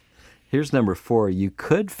 Right. Here's number 4. You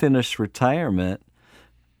could finish retirement,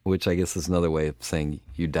 which I guess is another way of saying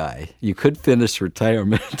you die. You could finish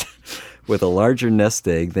retirement with a larger nest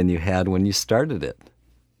egg than you had when you started it.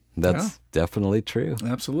 That's definitely true.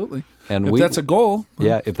 Absolutely. And if that's a goal.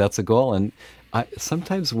 Yeah, if that's a goal. And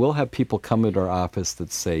sometimes we'll have people come into our office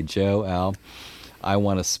that say, Joe, Al, I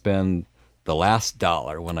want to spend the last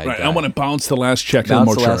dollar when I die. I want to bounce the last check.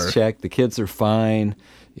 Bounce the last check. The kids are fine.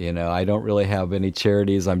 I don't really have any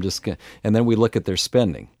charities. I'm just going to... And then we look at their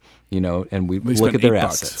spending. And we look at their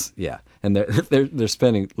assets. Yeah. And they're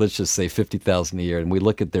spending, let's just say, $50,000 a year. And we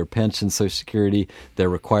look at their pension, Social Security, their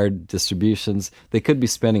required distributions. They could be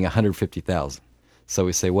spending $150,000. So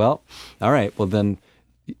we say, well, all right, well then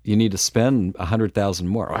you need to spend $100,000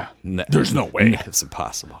 more. No, there's no way. It's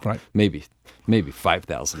impossible. Right. Maybe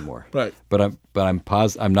 $5,000 more. Right. But I'm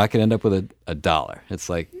not going to end up with a dollar. It's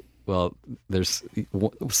like, well, there's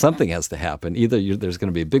something has to happen. Either there's going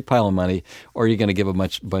to be a big pile of money, or you're going to give a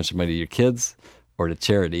bunch of money to your kids or to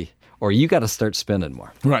charity, or you got to start spending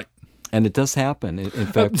more. Right. And it does happen. In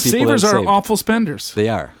fact, savers are awful spenders. They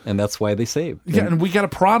are, and that's why they save. Yeah, and we got to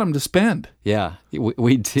prod them to spend. Yeah,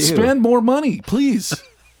 we do. Spend more money, please.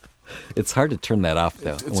 It's hard to turn that off,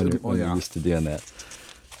 though, when you're used to doing that.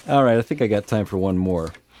 All right, I think I got time for one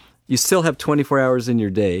more. You still have 24 hours in your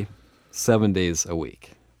day, 7 days a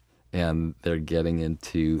week. and they're getting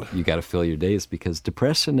into you got to fill your days because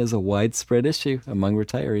depression is a widespread issue among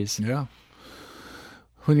retirees. Yeah.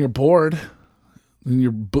 When you're bored, and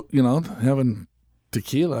you're having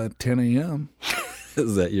tequila at 10 a.m.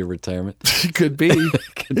 Is that your retirement? It could be.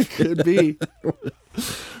 It could be.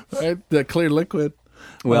 Right? That clear liquid.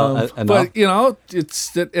 Well, but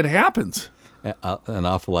it happens. An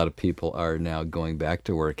awful lot of people are now going back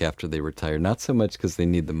to work after they retire, not so much because they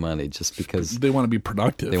need the money, just because they want to be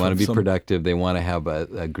productive. They want to be productive. They want to have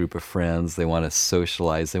a group of friends. They want to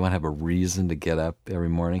socialize. They want to have a reason to get up every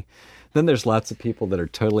morning. Then there's lots of people that are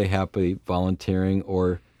totally happy volunteering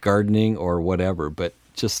or gardening or whatever, but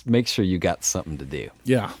just make sure you got something to do.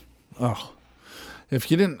 Yeah. Oh,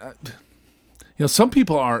 if you didn't, some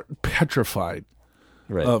people are petrified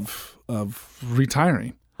of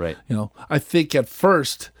retiring. Right. I think at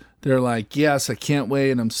first they're like, yes, I can't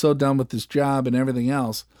wait, and I'm so done with this job and everything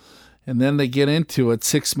else. And then they get into it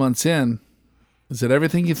 6 months in. Is it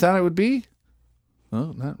everything you thought it would be?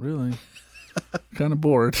 Oh, not really. Kind of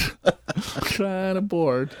bored. Kind of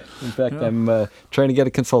bored. In fact, I'm trying to get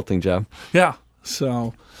a consulting job. Yeah.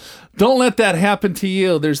 So don't let that happen to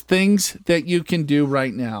you. There's things that you can do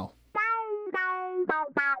right now.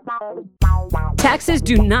 Taxes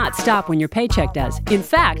do not stop when your paycheck does. In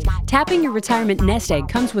fact, tapping your retirement nest egg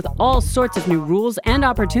comes with all sorts of new rules and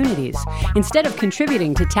opportunities. Instead of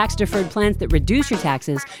contributing to tax-deferred plans that reduce your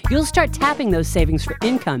taxes, you'll start tapping those savings for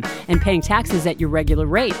income and paying taxes at your regular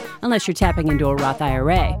rate, unless you're tapping into a Roth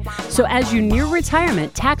IRA. So as you near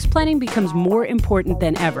retirement, tax planning becomes more important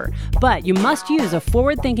than ever. But you must use a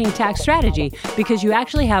forward-thinking tax strategy because you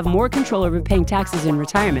actually have more control over paying taxes in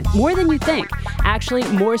retirement, more than you think. Actually,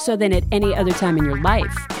 more so than at any other time in your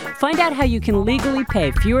life. Find out how you can legally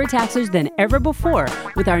pay fewer taxes than ever before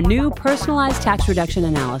with our new personalized tax reduction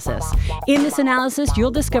analysis. In this analysis,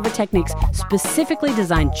 you'll discover techniques specifically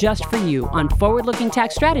designed just for you on forward-looking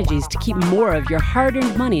tax strategies to keep more of your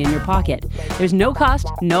hard-earned money in your pocket. There's no cost,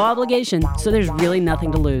 no obligation, so there's really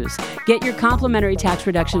nothing to lose. Get your complimentary tax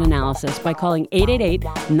reduction analysis by calling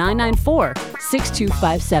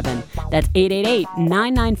 888-994-6257. That's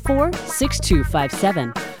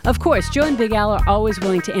 888-994-6257. Of course, Joe and Big Al are always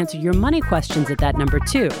willing to answer your money questions at that number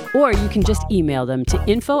too. Or you can just email them to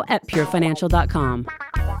info@purefinancial.com.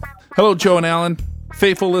 Hello, Joe and Alan.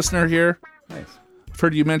 Faithful listener here. Nice. I've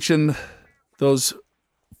heard you mention those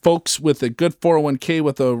folks with a good 401k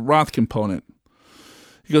with a Roth component.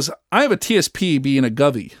 He goes, I have a TSP being a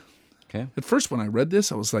Govy. Okay. At first, when I read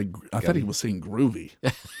this, I was like, I thought he was saying groovy.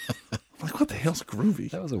 I'm like, what the hell's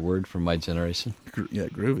groovy? That was a word from my generation. Yeah,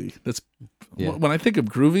 groovy. When I think of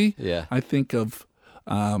groovy, I think of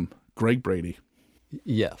Greg Brady.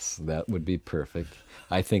 Yes, that would be perfect.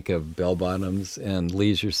 I think of bell bottoms and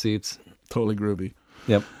leisure suits. Totally groovy.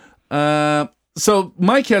 Yep. So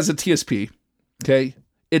Mike has a TSP. Okay.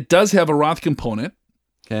 It does have a Roth component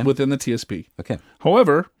within the TSP. Okay.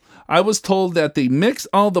 However, I was told that they mix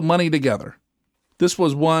all the money together. This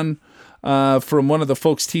was one from one of the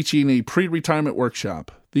folks teaching a pre-retirement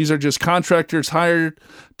workshop. These are just contractors hired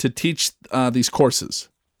to teach these courses.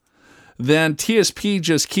 Then TSP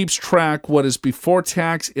just keeps track what is before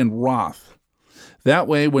tax in Roth. That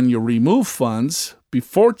way, when you remove funds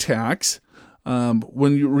before tax,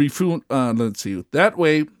 when you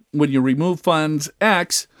remove funds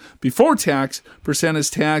X before tax, percent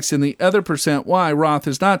is taxed, and the other percent Y, Roth,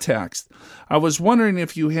 is not taxed. I was wondering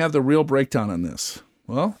if you have the real breakdown on this.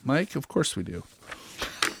 Well, Mike, of course we do.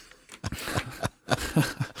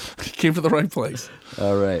 Came to the right place.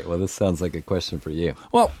 All right. Well, this sounds like a question for you.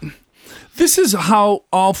 Well, this is how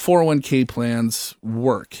all 401k plans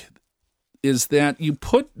work, is that you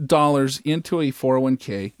put dollars into a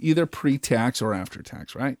 401k, either pre-tax or after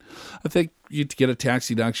tax, right? I think you get a tax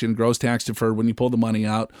deduction, gross tax deferred. When you pull the money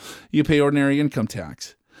out, you pay ordinary income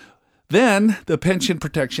tax. Then the Pension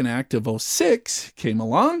Protection Act of 2006 came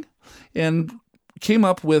along and came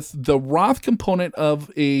up with the Roth component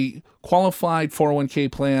of a qualified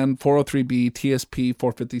 401k plan, 403b, TSP,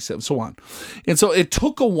 457, so on. And so it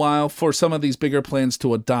took a while for some of these bigger plans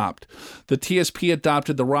to adopt. The TSP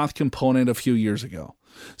adopted the Roth component a few years ago.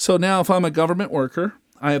 So now if I'm a government worker,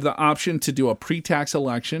 I have the option to do a pre-tax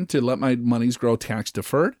election to let my monies grow tax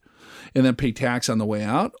deferred and then pay tax on the way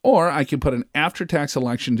out. Or I can put an after-tax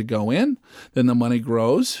election to go in, then the money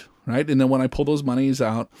grows, right? And then when I pull those monies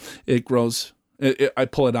out, it grows. I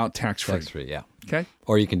pull it out tax-free. Tax-free, yeah. Okay.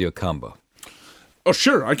 Or you can do a combo. Oh,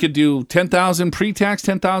 sure. I could do $10,000 pre-tax,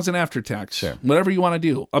 $10,000 after tax. Sure. Whatever you want to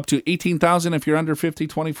do. Up to $18,000 if you're under 50,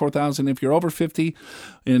 $24,000 if you're over 50.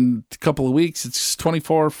 In a couple of weeks, it's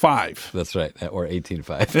 $24,500. That's right. Or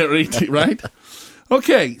 $18,500. Right?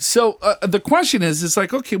 Okay, so the question is, it's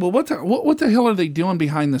like, okay, well, what the hell are they doing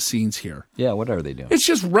behind the scenes here? Yeah, what are they doing? It's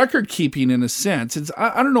just record keeping in a sense.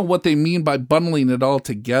 I don't know what they mean by bundling it all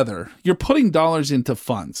together. You're putting dollars into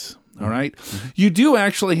funds. All right. Mm-hmm. You do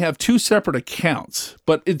actually have two separate accounts,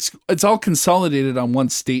 but it's all consolidated on one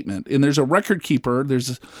statement. And there's a record keeper.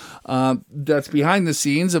 There's that's behind the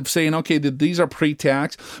scenes of saying, okay, these are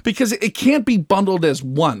pre-tax, because it can't be bundled as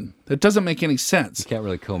one. That doesn't make any sense. You can't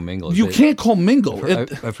really commingle. You can't commingle.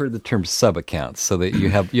 I've heard the term sub-accounts, so that you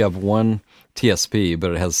have one TSP,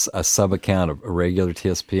 but it has a sub-account of a regular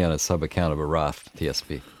TSP and a sub-account of a Roth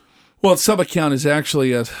TSP. Well, sub-account is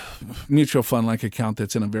actually a mutual fund-like account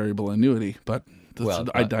that's in a variable annuity, but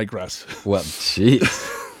I digress. Well, geez.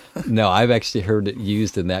 No, I've actually heard it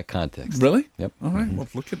used in that context. Really? Yep. All right. Well,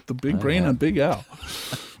 look at the big brain on Big Al.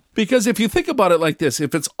 Because if you think about it like this,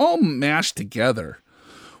 if it's all mashed together,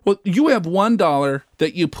 well, you have $1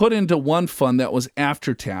 that you put into one fund that was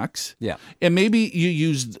after tax. Yeah. And maybe you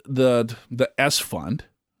used the S fund,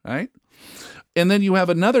 right? And then you have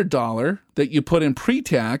another dollar that you put in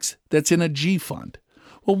pre-tax that's in a G fund.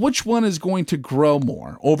 Well, which one is going to grow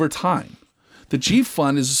more over time? The G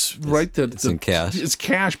fund is It's in cash. It's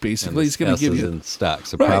cash, basically. It's going to give you in stock.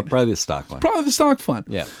 So Right. probably the stock one. Probably the stock fund.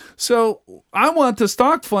 Yeah. So I want the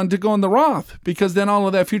stock fund to go in the Roth, because then all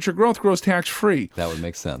of that future growth grows tax-free. That would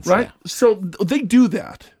make sense. Right? Yeah. So they do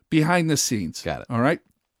that behind the scenes. Got it. All right?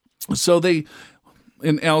 So they,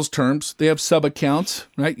 in Al's terms, they have sub-accounts,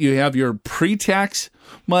 right? You have your pre-tax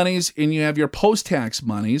monies and you have your post-tax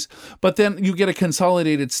monies, but then you get a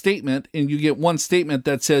consolidated statement, and you get one statement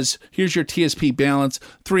that says, here's your TSP balance,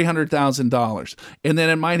 $300,000. And then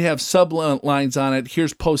it might have sub-lines on it,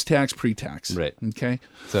 here's post-tax, pre-tax. Right. Okay?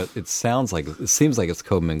 So it seems like it's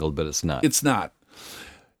commingled, but it's not. It's not.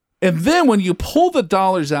 And then when you pull the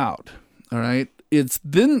dollars out, all right,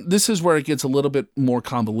 this is where it gets a little bit more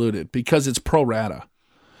convoluted, because it's pro rata.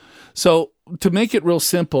 So to make it real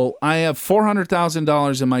simple, I have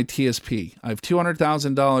 $400,000 in my TSP. I have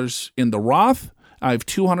 $200,000 in the Roth. I have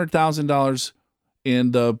 $200,000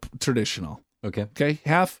 in the traditional. Okay. Okay,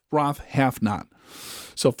 half Roth, half not.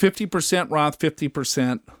 So 50% Roth,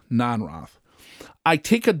 50% non-Roth. I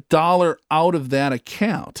take $1 out of that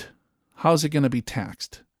account. How's it going to be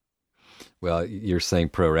taxed? Well, you're saying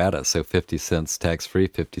pro rata, so 50 cents tax-free,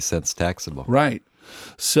 50 cents taxable. Right.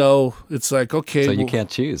 So it's like, okay. So you can't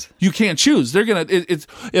choose. You can't choose. They're going to, it's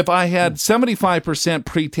if I had 75%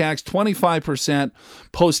 pre-tax, 25%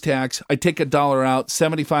 post-tax, I take $1 out,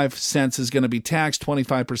 75 cents is going to be taxed,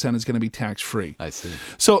 25% is going to be tax-free. I see.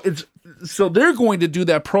 So they're going to do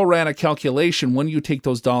that pro rata calculation when you take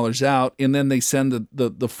those dollars out, and then they send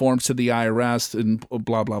the forms to the IRS and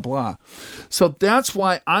blah, blah, blah. So that's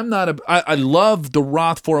why I love the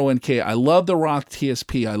Roth 401k. I love the Roth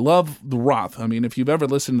TSP. I love the Roth. I mean, if you've ever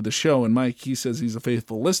listened to the show, and Mike, he says he's a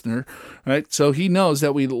faithful listener, right? So he knows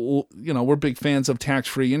that we're big fans of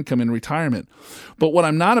tax-free income in retirement. But what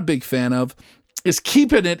I'm not a big fan of is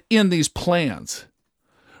keeping it in these plans.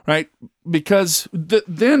 Right? Because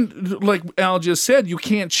then, like Al just said, you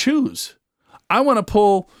can't choose. I want to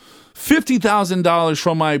pull $50,000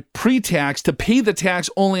 from my pre-tax to pay the tax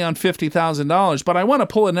only on $50,000, but I want to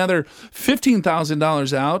pull another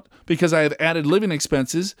 $15,000 out because I have added living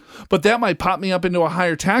expenses, but that might pop me up into a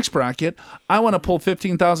higher tax bracket. I want to pull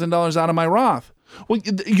 $15,000 out of my Roth. Well,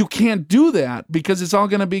 you can't do that, because it's all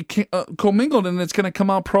going to be commingled, and it's going to come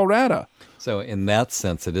out pro rata. So in that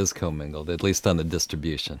sense, it is commingled, at least on the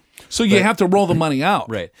distribution. So you have to roll the money out.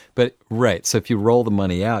 Right. So if you roll the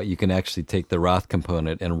money out, you can actually take the Roth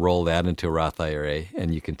component and roll that into a Roth IRA,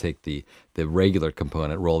 and you can take the regular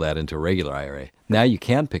component, roll that into a regular IRA. Now you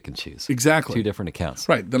can pick and choose. Exactly. Two different accounts.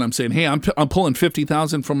 Right. Then I'm saying, hey, I'm pulling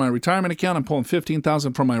 $50,000 from my retirement account. I'm pulling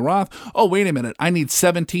 $15,000 from my Roth. Oh, wait a minute. I need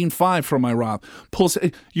 $17,500 from my Roth.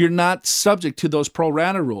 You're not subject to those pro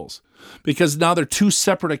rata rules, because now they're two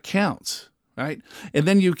separate accounts. Right. And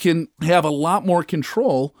then you can have a lot more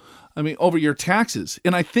control, over your taxes.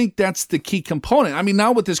 And I think that's the key component.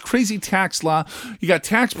 Now with this crazy tax law, you got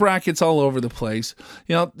tax brackets all over the place.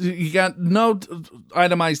 You got no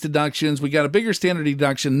itemized deductions. We got a bigger standard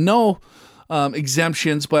deduction, no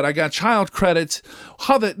exemptions, but I got child credits.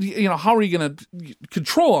 How are you going to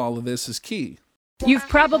control all of this is key. You've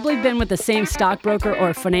probably been with the same stockbroker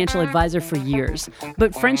or financial advisor for years.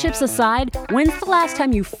 But friendships aside, when's the last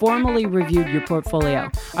time you formally reviewed your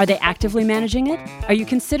portfolio? Are they actively managing it? Are you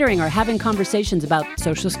considering or having conversations about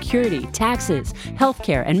Social Security, taxes,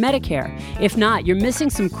 healthcare, and Medicare? If not, you're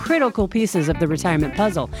missing some critical pieces of the retirement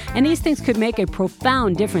puzzle. And these things could make a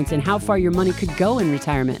profound difference in how far your money could go in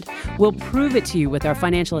retirement. We'll prove it to you with our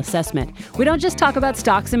financial assessment. We don't just talk about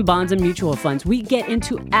stocks and bonds and mutual funds. We get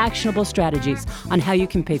into actionable strategies on how you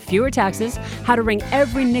can pay fewer taxes, how to wring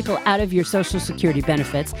every nickel out of your Social Security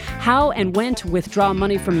benefits, how and when to withdraw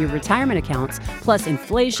money from your retirement accounts, plus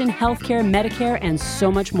inflation, healthcare, Medicare, and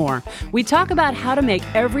so much more. We talk about how to make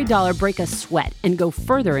every dollar break a sweat and go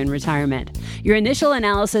further in retirement. Your initial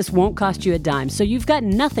analysis won't cost you a dime, so you've got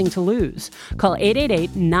nothing to lose. Call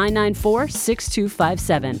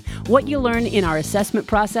 888-994-6257. What you learn in our assessment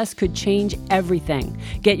process could change everything.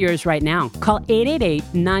 Get yours right now. Call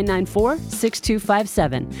 888-994-6257.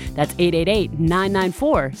 That's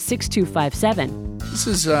 888-994-6257. This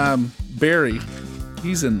is Barry.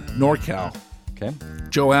 He's in NorCal. Okay.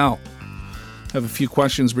 Joel, I have a few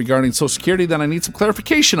questions regarding Social Security that I need some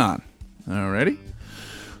clarification on. Alrighty.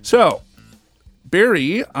 So,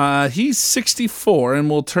 Barry, he's 64 and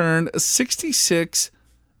will turn 66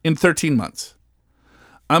 in 13 months.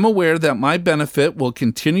 I'm aware that my benefit will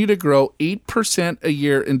continue to grow 8% a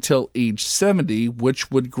year until age 70, which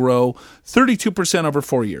would grow 32% over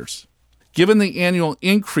 4 years. Given the annual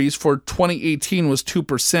increase for 2018 was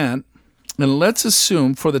 2%, and let's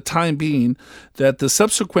assume for the time being that the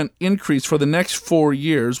subsequent increase for the next 4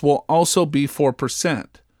 years will also be 4%.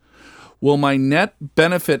 Will my net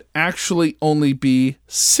benefit actually only be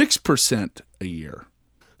 6% a year?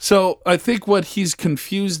 So I think what he's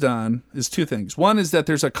confused on is two things. One is that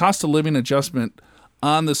there's a cost of living adjustment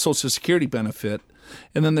on the Social Security benefit,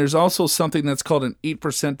 and then there's also something that's called an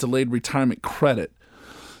 8% delayed retirement credit.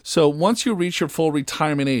 So once you reach your full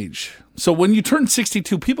retirement age, so when you turn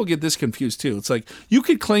 62, people get this confused too. It's like you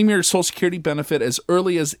could claim your Social Security benefit as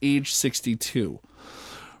early as age 62,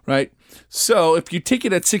 right? So if you take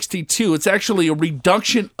it at 62, it's actually a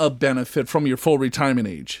reduction of benefit from your full retirement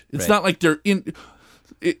age. It's not like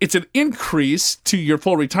it's an increase to your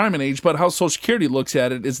full retirement age, but how Social Security looks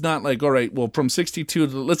at it is not like, all right, well, from 62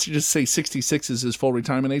 to, let's just say 66 is his full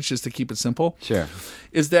retirement age, just to keep it simple. Sure.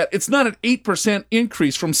 Is that it's not an 8%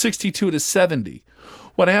 increase from 62 to 70.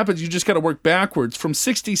 What happens, you just got to work backwards. From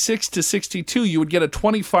 66 to 62, you would get a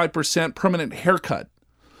 25% permanent haircut.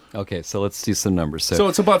 Okay, so let's do some numbers. So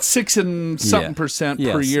it's about 6 and something percent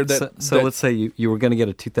per year. So let's say you were going to get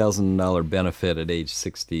a $2,000 benefit at age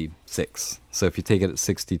 66. So if you take it at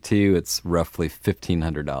 62, it's roughly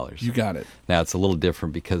 $1,500. You got it. Now it's a little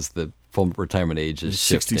different because the full retirement age is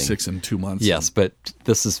shifting. 66 in 2 months. Yes, but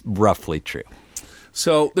this is roughly true.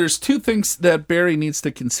 So there's two things that Barry needs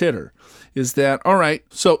to consider. Is that, all right,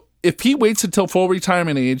 so if he waits until full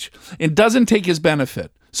retirement age and doesn't take his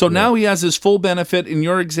benefit, so now he has his full benefit, in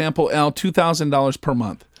your example, Al, $2,000 per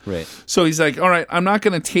month. Right. So he's like, all right, I'm not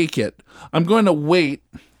going to take it. I'm going to wait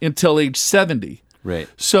until age 70. Right.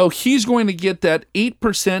 So he's going to get that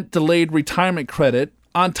 8% delayed retirement credit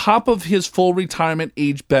on top of his full retirement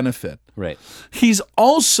age benefit. Right. He's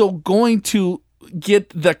also going to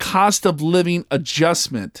get the cost of living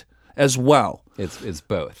adjustment as well. It's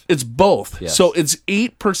both. It's both. Yes. So it's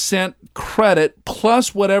 8% credit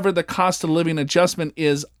plus whatever the cost of living adjustment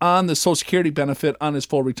is on the Social Security benefit on his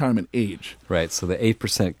full retirement age. Right. So the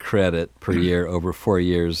 8% credit per year over 4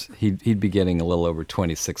 years, he'd be getting a little over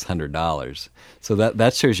 $2,600. So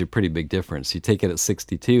that shows you a pretty big difference. You take it at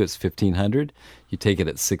 62, it's $1,500. You take it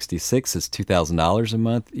at 66, it's $2,000 a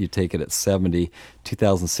month. You take it at 70,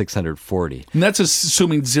 $2,640. And that's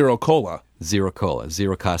assuming zero COLA. Zero COLA,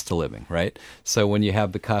 zero cost of living, right? So when you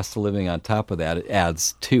have the cost of living on top of that, it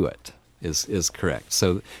adds to it, is correct.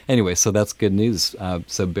 So anyway, so that's good news.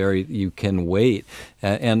 So Barry, you can wait.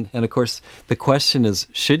 And of course, the question is,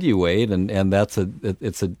 should you wait? And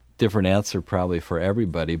it's a different answer probably for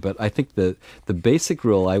everybody. But I think the basic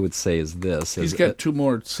rule I would say is this. He's got two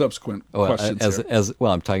more subsequent questions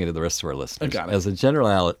well, I'm talking to the rest of our listeners. I got it. As a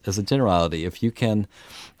generality, if you can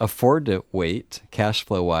afford to wait cash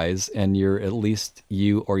flow wise and at least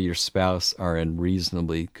you or your spouse are in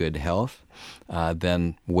reasonably good health,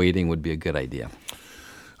 then waiting would be a good idea.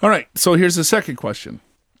 All right, so here's the second question.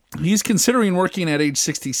 He's considering working at age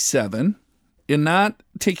 67 and not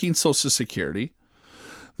taking Social Security.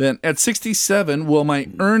 Then at 67, will my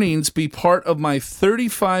earnings be part of my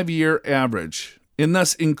 35-year average and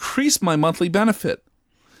thus increase my monthly benefit?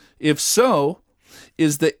 If so,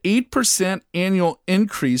 is the 8% annual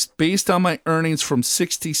increase based on my earnings from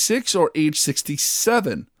 66 or age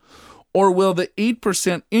 67? Or will the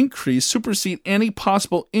 8% increase supersede any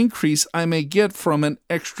possible increase I may get from an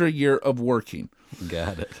extra year of working?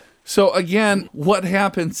 Got it. So again, what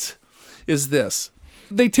happens is this.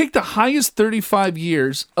 They take the highest 35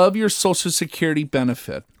 years of your Social Security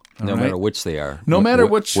benefit. No matter which they are. No matter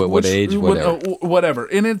which age, whatever. Whatever.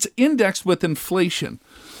 And it's indexed with inflation.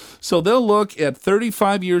 So they'll look at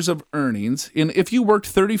 35 years of earnings. And if you worked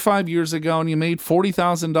 35 years ago and you made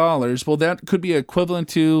 $40,000, well, that could be equivalent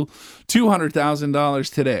to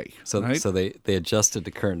 $200,000 today. So, right? so they adjusted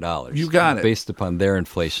to current dollars. You got it. Based upon their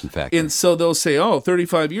inflation factor. And so they'll say,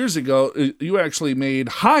 35 years ago, you actually made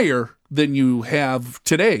higher than you have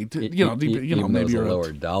today. Even maybe you're a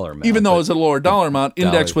lower dollar amount. Even though it's a lower dollar amount,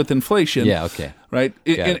 indexed with inflation. Yeah, okay. Right?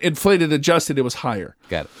 Inflated, adjusted, it was higher.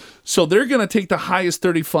 Got it. So they're going to take the highest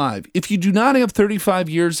 35. If you do not have 35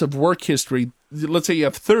 years of work history, let's say you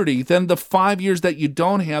have 30, then the 5 years that you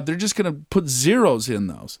don't have, they're just going to put zeros in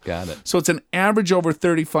those. Got it. So it's an average over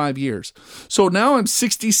 35 years. So now I'm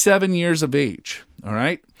 67 years of age. All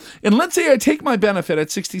right. And let's say I take my benefit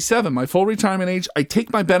at 67, my full retirement age, I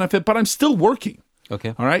take my benefit, but I'm still working.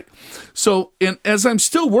 Okay. All right. So as I'm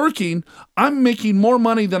still working, I'm making more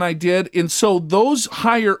money than I did. And so those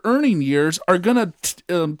higher earning years are going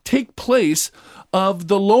to take place of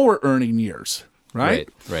the lower earning years. Right.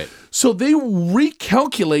 So they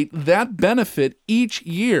recalculate that benefit each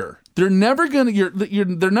year. They're never going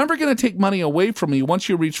to take money away from you once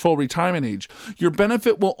you reach full retirement age. Your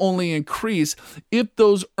benefit will only increase if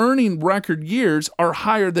those earning record years are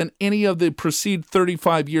higher than any of the preceding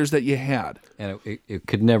 35 years that you had. And it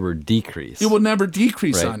could never decrease. It will never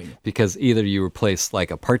decrease on you. Because either you replace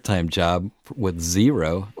like a part-time job with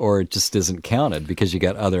zero, or it just isn't counted because you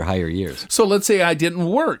got other higher years. So let's say I didn't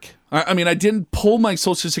work. I didn't pull my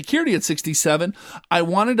Social Security at 67. I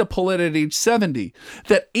wanted to pull it at age 70.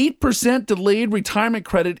 That 8% delayed retirement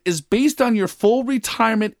credit is based on your full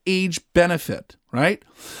retirement age benefit, right?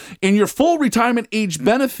 And your full retirement age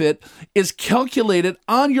benefit is calculated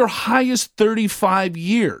on your highest 35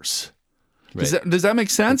 years. Right. Does that make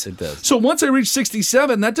sense? It does. So once I reach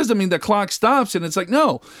 67, that doesn't mean the clock stops. And it's like,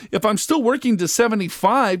 no, if I'm still working to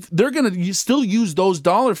 75, they're going to still use those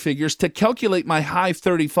dollar figures to calculate my high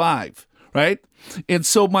 35, right? And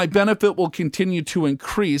so my benefit will continue to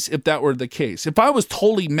increase if that were the case. If I was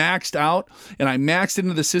totally maxed out and I maxed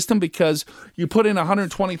into the system because you put in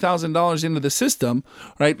 $120,000 into the system,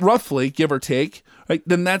 right, roughly, give or take, right,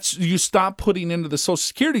 then you stop putting into the Social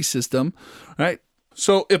Security system, right?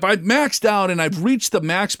 So if I've maxed out and I've reached the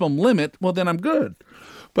maximum limit, well, then I'm good.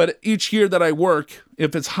 But each year that I work,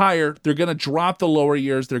 if it's higher, they're going to drop the lower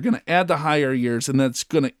years, they're going to add the higher years, and that's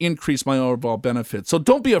going to increase my overall benefit. So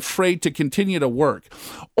don't be afraid to continue to work.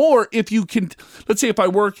 Or if you can, let's say if I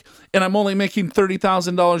work and I'm only making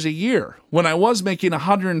 $30,000 a year, when I was making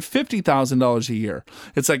 $150,000 a year,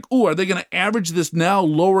 it's like, ooh, are they going to average this now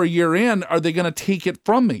lower year in? Are they going to take it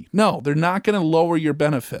from me? No, they're not going to lower your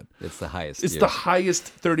benefit. It's the highest. It's the highest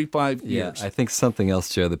 35 years. Yeah, I think something else,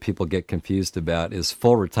 Joe, that people get confused about is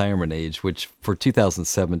full retirement age, which for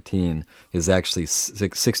 2017 is actually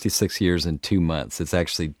 66 years and 2 months.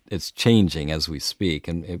 It's changing as we speak,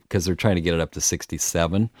 and because they're trying to get it up to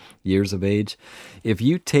 67 years of age. If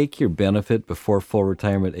you take your benefit before full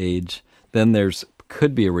retirement age, then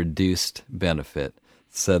could be a reduced benefit.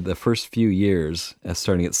 So the first few years,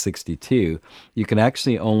 starting at 62, you can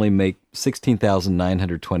actually only make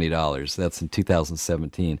 $16,920. That's in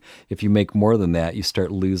 2017. If you make more than that, you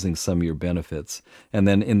start losing some of your benefits. And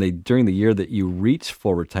then during the year that you reach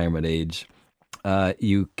full retirement age,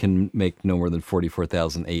 you can make no more than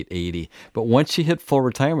 $44,880. But once you hit full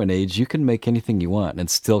retirement age, you can make anything you want and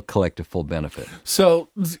still collect a full benefit. So,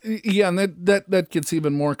 yeah, and that gets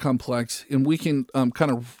even more complex. And we can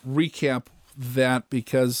kind of recap that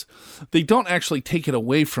because they don't actually take it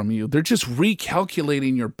away from you. They're just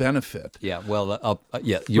recalculating your benefit. Yeah, well,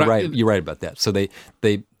 you're right. You're right about that. So they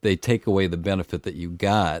take away the benefit that you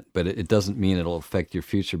got, but it doesn't mean it'll affect your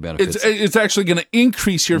future benefits. It's actually going to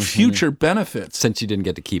increase your future benefits. Since you didn't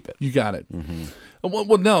get to keep it. You got it.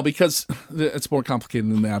 Well, no, because it's more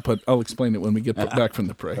complicated than that, but I'll explain it when we get back from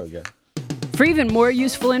the break. Okay. For even more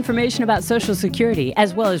useful information about Social Security,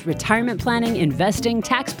 as well as retirement planning, investing,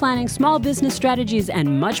 tax planning, small business strategies,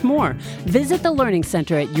 and much more, visit the Learning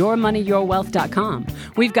Center at yourmoneyyourwealth.com.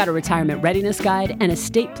 We've got a retirement readiness guide, an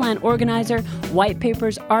estate plan organizer, white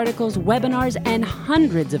papers, articles, webinars, and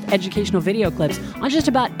hundreds of educational video clips on just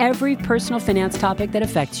about every personal finance topic that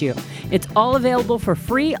affects you. It's all available for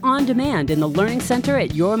free on demand in the Learning Center at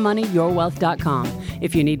yourmoneyyourwealth.com.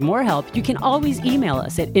 If you need more help, you can always email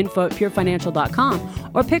us at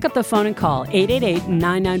info@purefinancial.com or pick up the phone and call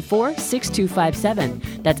 888-994-6257.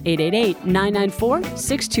 That's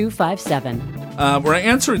 888-994-6257. We're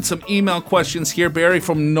answering some email questions here. Barry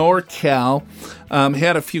from NorCal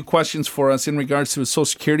had a few questions for us in regards to his Social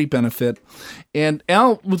Security benefit. And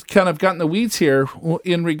Al was kind of got in the weeds here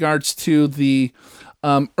in regards to the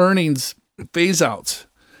earnings phase outs.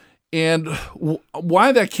 And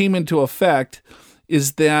why that came into effect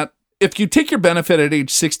is that if you take your benefit at age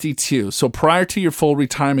 62, so prior to your full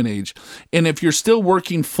retirement age, and if you're still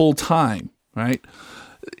working full time, right,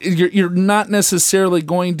 you're not necessarily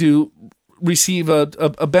going to receive a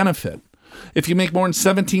benefit. If you make more than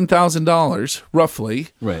 $17,000 roughly,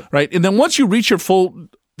 right, and then once you reach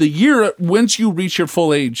once you reach your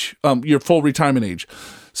full age, your full retirement age.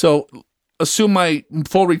 So assume my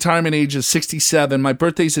full retirement age is 67. My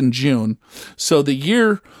birthday's in June. So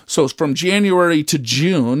from January to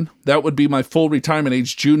June, that would be my full retirement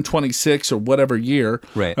age, June 26 or whatever year.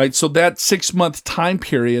 Right. So that 6-month time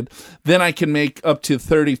period, then I can make up to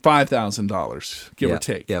 $35,000, give or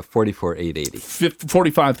take. Yeah, 44,880.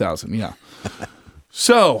 45,000, yeah.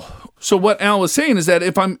 So what Al was saying is that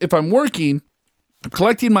if I'm working,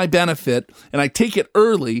 collecting my benefit, and I take it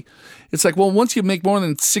early, it's like, well, once you make more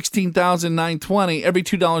than $16,920, every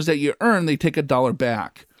 $2 that you earn, they take $1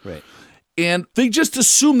 back. Right. And they just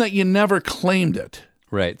assume that you never claimed it.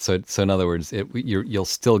 Right. So in other words, you'll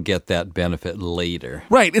still get that benefit later.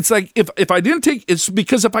 Right. It's like if I didn't take it's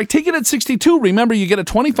because if I take it at 62, remember you get a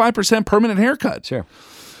 25% permanent haircut. Sure.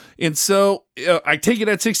 And so I take it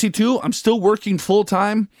at 62. I'm still working full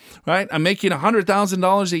time, right? I'm making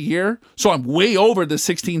 $100,000 a year. So I'm way over the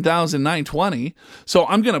 $16,920. So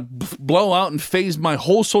I'm going to blow out and phase my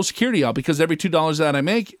whole Social Security out because every $2 that I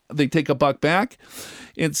make, they take $1 back.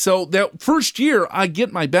 And so that first year I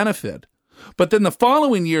get my benefit. But then the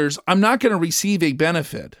following years, I'm not going to receive a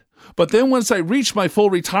benefit. But then once I reach my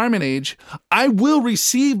full retirement age, I will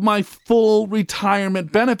receive my full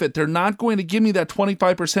retirement benefit. They're not going to give me that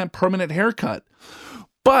 25% permanent haircut.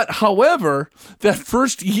 But however, that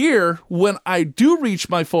first year when I do reach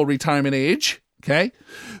my full retirement age, okay,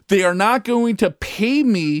 they are not going to pay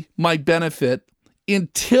me my benefit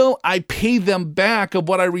until I pay them back of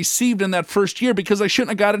what I received in that first year because I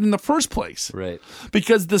shouldn't have got it in the first place. Right.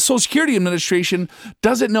 Because the Social Security Administration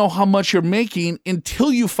doesn't know how much you're making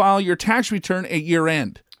until you file your tax return at year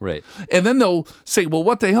end. Right. And then they'll say, well,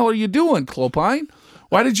 what the hell are you doing, Clopine?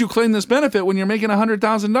 Why did you claim this benefit when you're making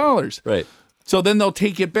 $100,000? Right. So then they'll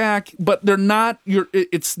take it back, but they're not.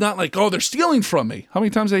 It's not like, oh, they're stealing from me. How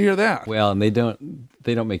many times I hear that? Well, and they don't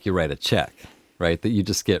make you write a check. Right, that you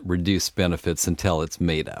just get reduced benefits until it's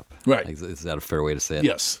made up. Right. Is that a fair way to say it?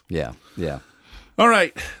 Yes. Yeah. All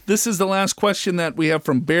right. This is the last question that we have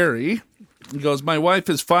from Barry. He goes, my wife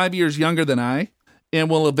is 5 years younger than I and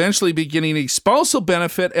will eventually be getting a spousal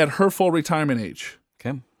benefit at her full retirement age.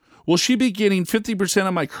 Okay. Will she be getting 50%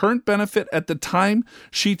 of my current benefit at the time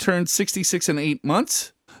she turned 66 and 8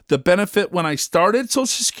 months? The benefit when I started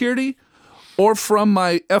Social Security or from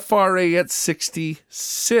my FRA at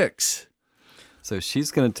 66? So she's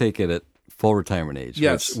going to take it at full retirement age,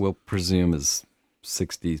 yes, which we'll presume is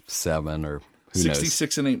 67 or who 66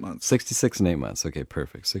 knows? and 8 months. 66 and 8 months. Okay,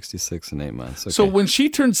 perfect. 66 and 8 months. Okay. So when she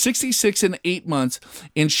turns 66 and 8 months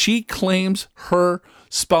and she claims her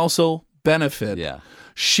spousal benefit,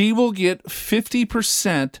 she will get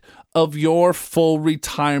 50% of your full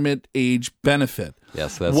retirement age benefit.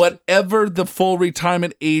 Yes, that's whatever the full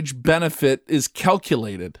retirement age benefit is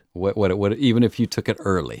calculated. What even if you took it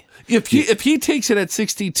early? If he takes it at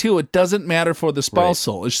 62, it doesn't matter for the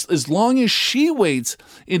spousal. Right. As long as she waits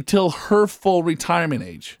until her full retirement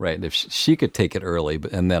age. Right. If she could take it early,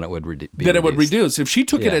 and then it would be then it would reduce. If she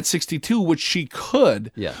took it at 62, which she could,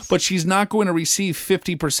 yes, but she's not going to receive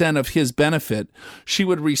 50% of his benefit. She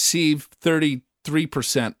would receive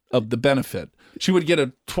 33% of the benefit. She would get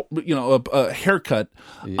a haircut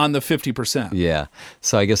on the 50%. Yeah.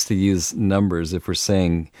 So I guess to use numbers, if we're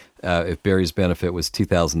saying if Barry's benefit was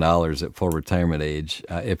 $2,000 at full retirement age,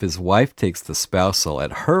 if his wife takes the spousal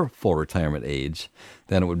at her full retirement age,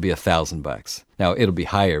 then it would be $1,000. Now it'll be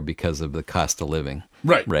higher because of the cost of living.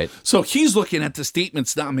 Right. So he's looking at the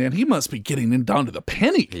statements now, man. He must be getting in down to the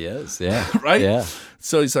penny. He is, yeah. Right? Yeah.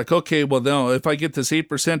 So he's like, okay, well, no, if I get this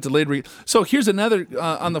 8% delayed. So here's another,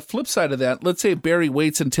 on the flip side of that, let's say Barry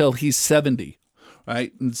waits until he's 70,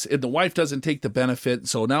 right? And the wife doesn't take the benefit.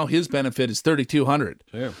 So now his benefit is $3,200.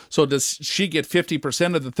 Sure. So does she get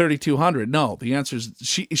 50% of the $3,200? No, the answer is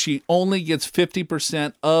she only gets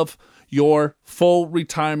 50% of your full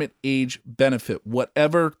retirement age benefit,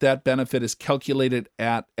 whatever that benefit is calculated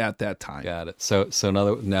at that time. Got it. So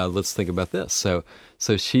now let's think about this. So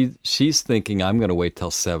she's thinking, I'm going to wait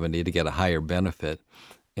till 70 to get a higher benefit,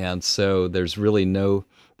 and so there's really no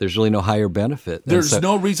higher benefit. There's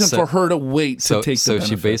no reason for her to wait to take the benefit. So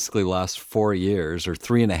she basically lost 4 years or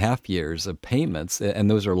 3.5 years of payments, and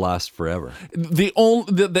those are lost forever. The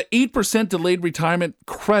 8% delayed retirement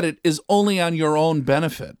credit is only on your own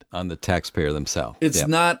benefit. On the taxpayer themselves. It's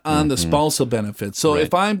not on the spousal benefit. So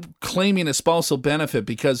if I'm claiming a spousal benefit,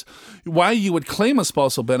 because why you would claim a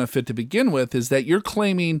spousal benefit to begin with is that you're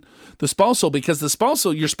claiming the spousal because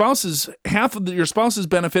your spouse's half of your spouse's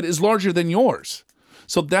benefit is larger than yours.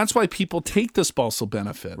 So that's why people take the spousal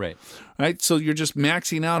benefit. Right? So you're just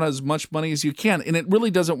maxing out as much money as you can. And it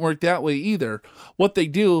really doesn't work that way either. What they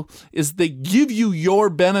do is they give you your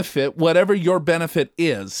benefit, whatever your benefit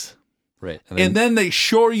is. Right. And then they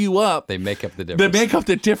shore you up. They make up the difference. They make up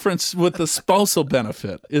the difference with the spousal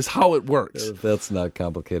benefit is how it works. That's not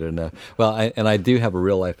complicated enough. Well, I do have a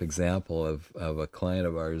real life example of a client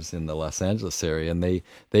of ours in the Los Angeles area, and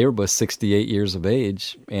they were both 68 years of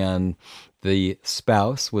age, and the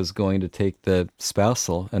spouse was going to take the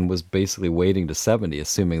spousal and was basically waiting to 70,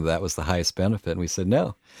 assuming that was the highest benefit. And we said,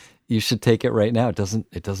 no, you should take it right now. It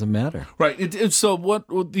doesn't matter. Right. So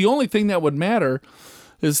the only thing that would matter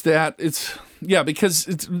is that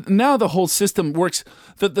because now the whole system works.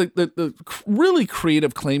 The really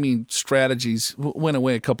creative claiming strategies went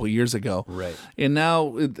away a couple of years ago. Right. And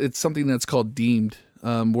now it's something that's called deemed.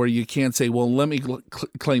 Where you can't say, well, let me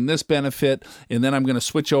claim this benefit, and then I'm going to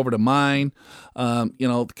switch over to mine.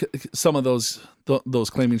 Some of those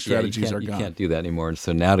claiming strategies are gone. You can't do that anymore. And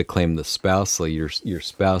so now to claim the spousal, your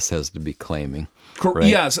spouse has to be claiming. Right?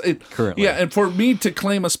 Yes. Currently. Yeah, and for me to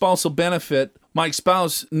claim a spousal benefit, my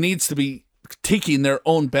spouse needs to be taking their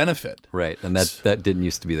own benefit. Right, and that didn't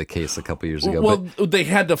used to be the case a couple years ago. Well, they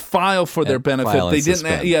had to file for their benefit. They didn't.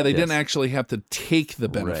 Suspend. They didn't actually have to take the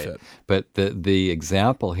benefit. Right. But the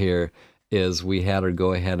example here is we had her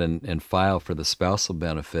go ahead and file for the spousal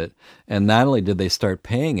benefit, and not only did they start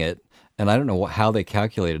paying it, and I don't know how they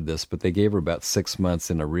calculated this, but they gave her about 6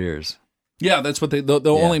 months in arrears. Yeah, that's what they'll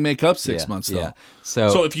only make up 6 months though. Yeah.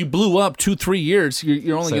 So if you blew up 2-3 years,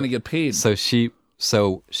 you're only going to get paid. So she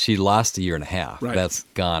lost a year and a half. Right. That's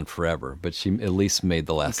gone forever. But she at least made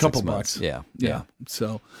the last couple 6 months. bucks. Yeah.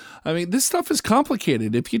 So, I mean, this stuff is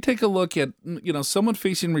complicated. If you take a look at, someone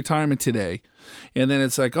facing retirement today, and then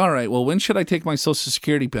it's like, all right, well, when should I take my Social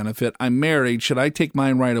Security benefit? I'm married. Should I take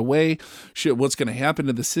mine right away? What's going to happen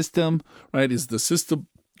to the system? Right? Is the system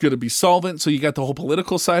going to be solvent? So you got the whole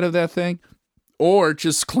political side of that thing. Or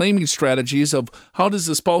just claiming strategies of how does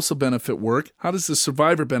the spousal benefit work? How does the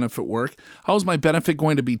survivor benefit work? How is my benefit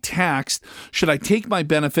going to be taxed? Should I take my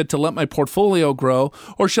benefit to let my portfolio grow?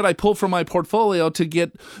 Or should I pull from my portfolio to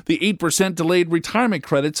get the 8% delayed retirement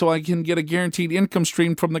credit so I can get a guaranteed income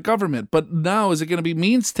stream from the government? But now, is it going to be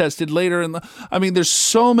means tested later? There's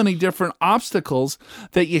so many different obstacles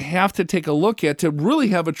that you have to take a look at to really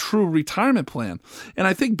have a true retirement plan. And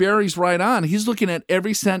I think Barry's right on. He's looking at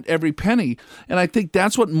every cent, every penny. And I think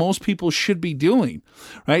that's what most people should be doing,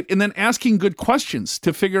 right? And then asking good questions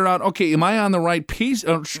to figure out, okay, am I on the right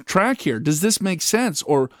track here? Does this make sense?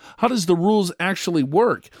 Or how does the rules actually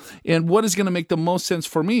work? And what is going to make the most sense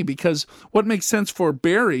for me? Because what makes sense for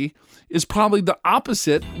Barry is probably the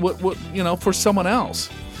opposite for someone else.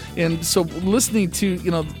 And so listening to,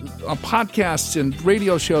 podcasts and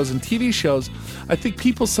radio shows and TV shows, I think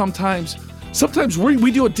people sometimes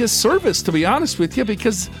we do a disservice, to be honest with you,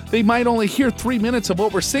 because they might only hear 3 minutes of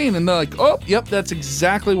what we're saying, and they're like, oh, yep, that's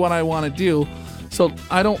exactly what I want to do. So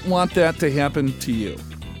I don't want that to happen to you.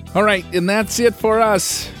 All right, and that's it for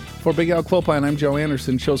us. For Big Al Clopine, I'm Joe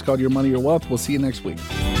Anderson. Show's called Your Money, Your Wealth. We'll see you next week.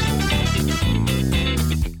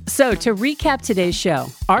 So to recap today's show,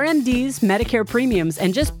 RMDs, Medicare premiums,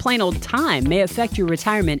 and just plain old time may affect your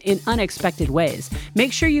retirement in unexpected ways.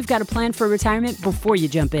 Make sure you've got a plan for retirement before you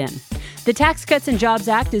jump in. The Tax Cuts and Jobs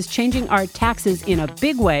Act is changing our taxes in a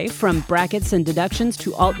big way, from brackets and deductions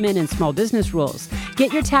to Altman and small business rules.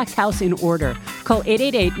 Get your tax house in order. Call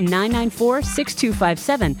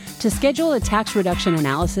 888-994-6257 to schedule a tax reduction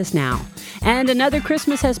analysis now. And another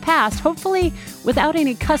Christmas has passed, hopefully without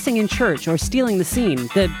any cussing in church or stealing the scene,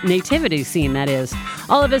 the nativity scene, that is.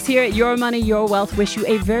 All of us here at Your Money, Your Wealth wish you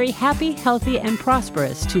a very happy, healthy, and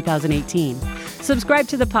prosperous 2018. Subscribe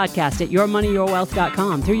to the podcast at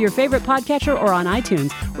yourmoneyyourwealth.com through your favorite podcatcher or on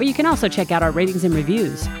iTunes, where you can also check out our ratings and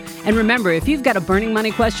reviews. And remember, if you've got a burning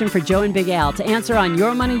money question for Joe and Big Al to answer on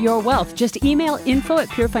Your Money, Your Wealth, just email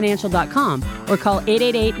info@purefinancial.com or call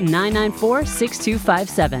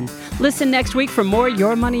 888-994-6257. Listen next week for more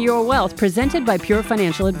Your Money, Your Wealth presented by Pure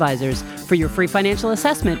Financial Advisors. For your free financial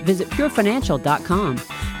assessment, visit purefinancial.com.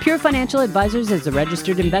 Pure Financial Advisors is a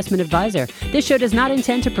registered investment advisor. This show does not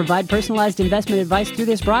intend to provide personalized investment advice through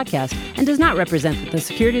this broadcast and does not represent that the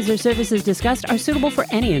securities or services discussed are suitable for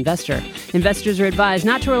any investor. Investors are advised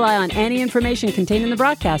not to rely on any information contained in the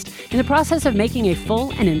broadcast in the process of making a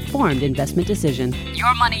full and informed investment decision.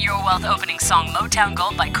 Your Money, Your Wealth opening song Motown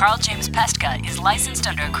Gold by Carl James Pestka is licensed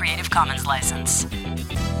under a Creative Commons license.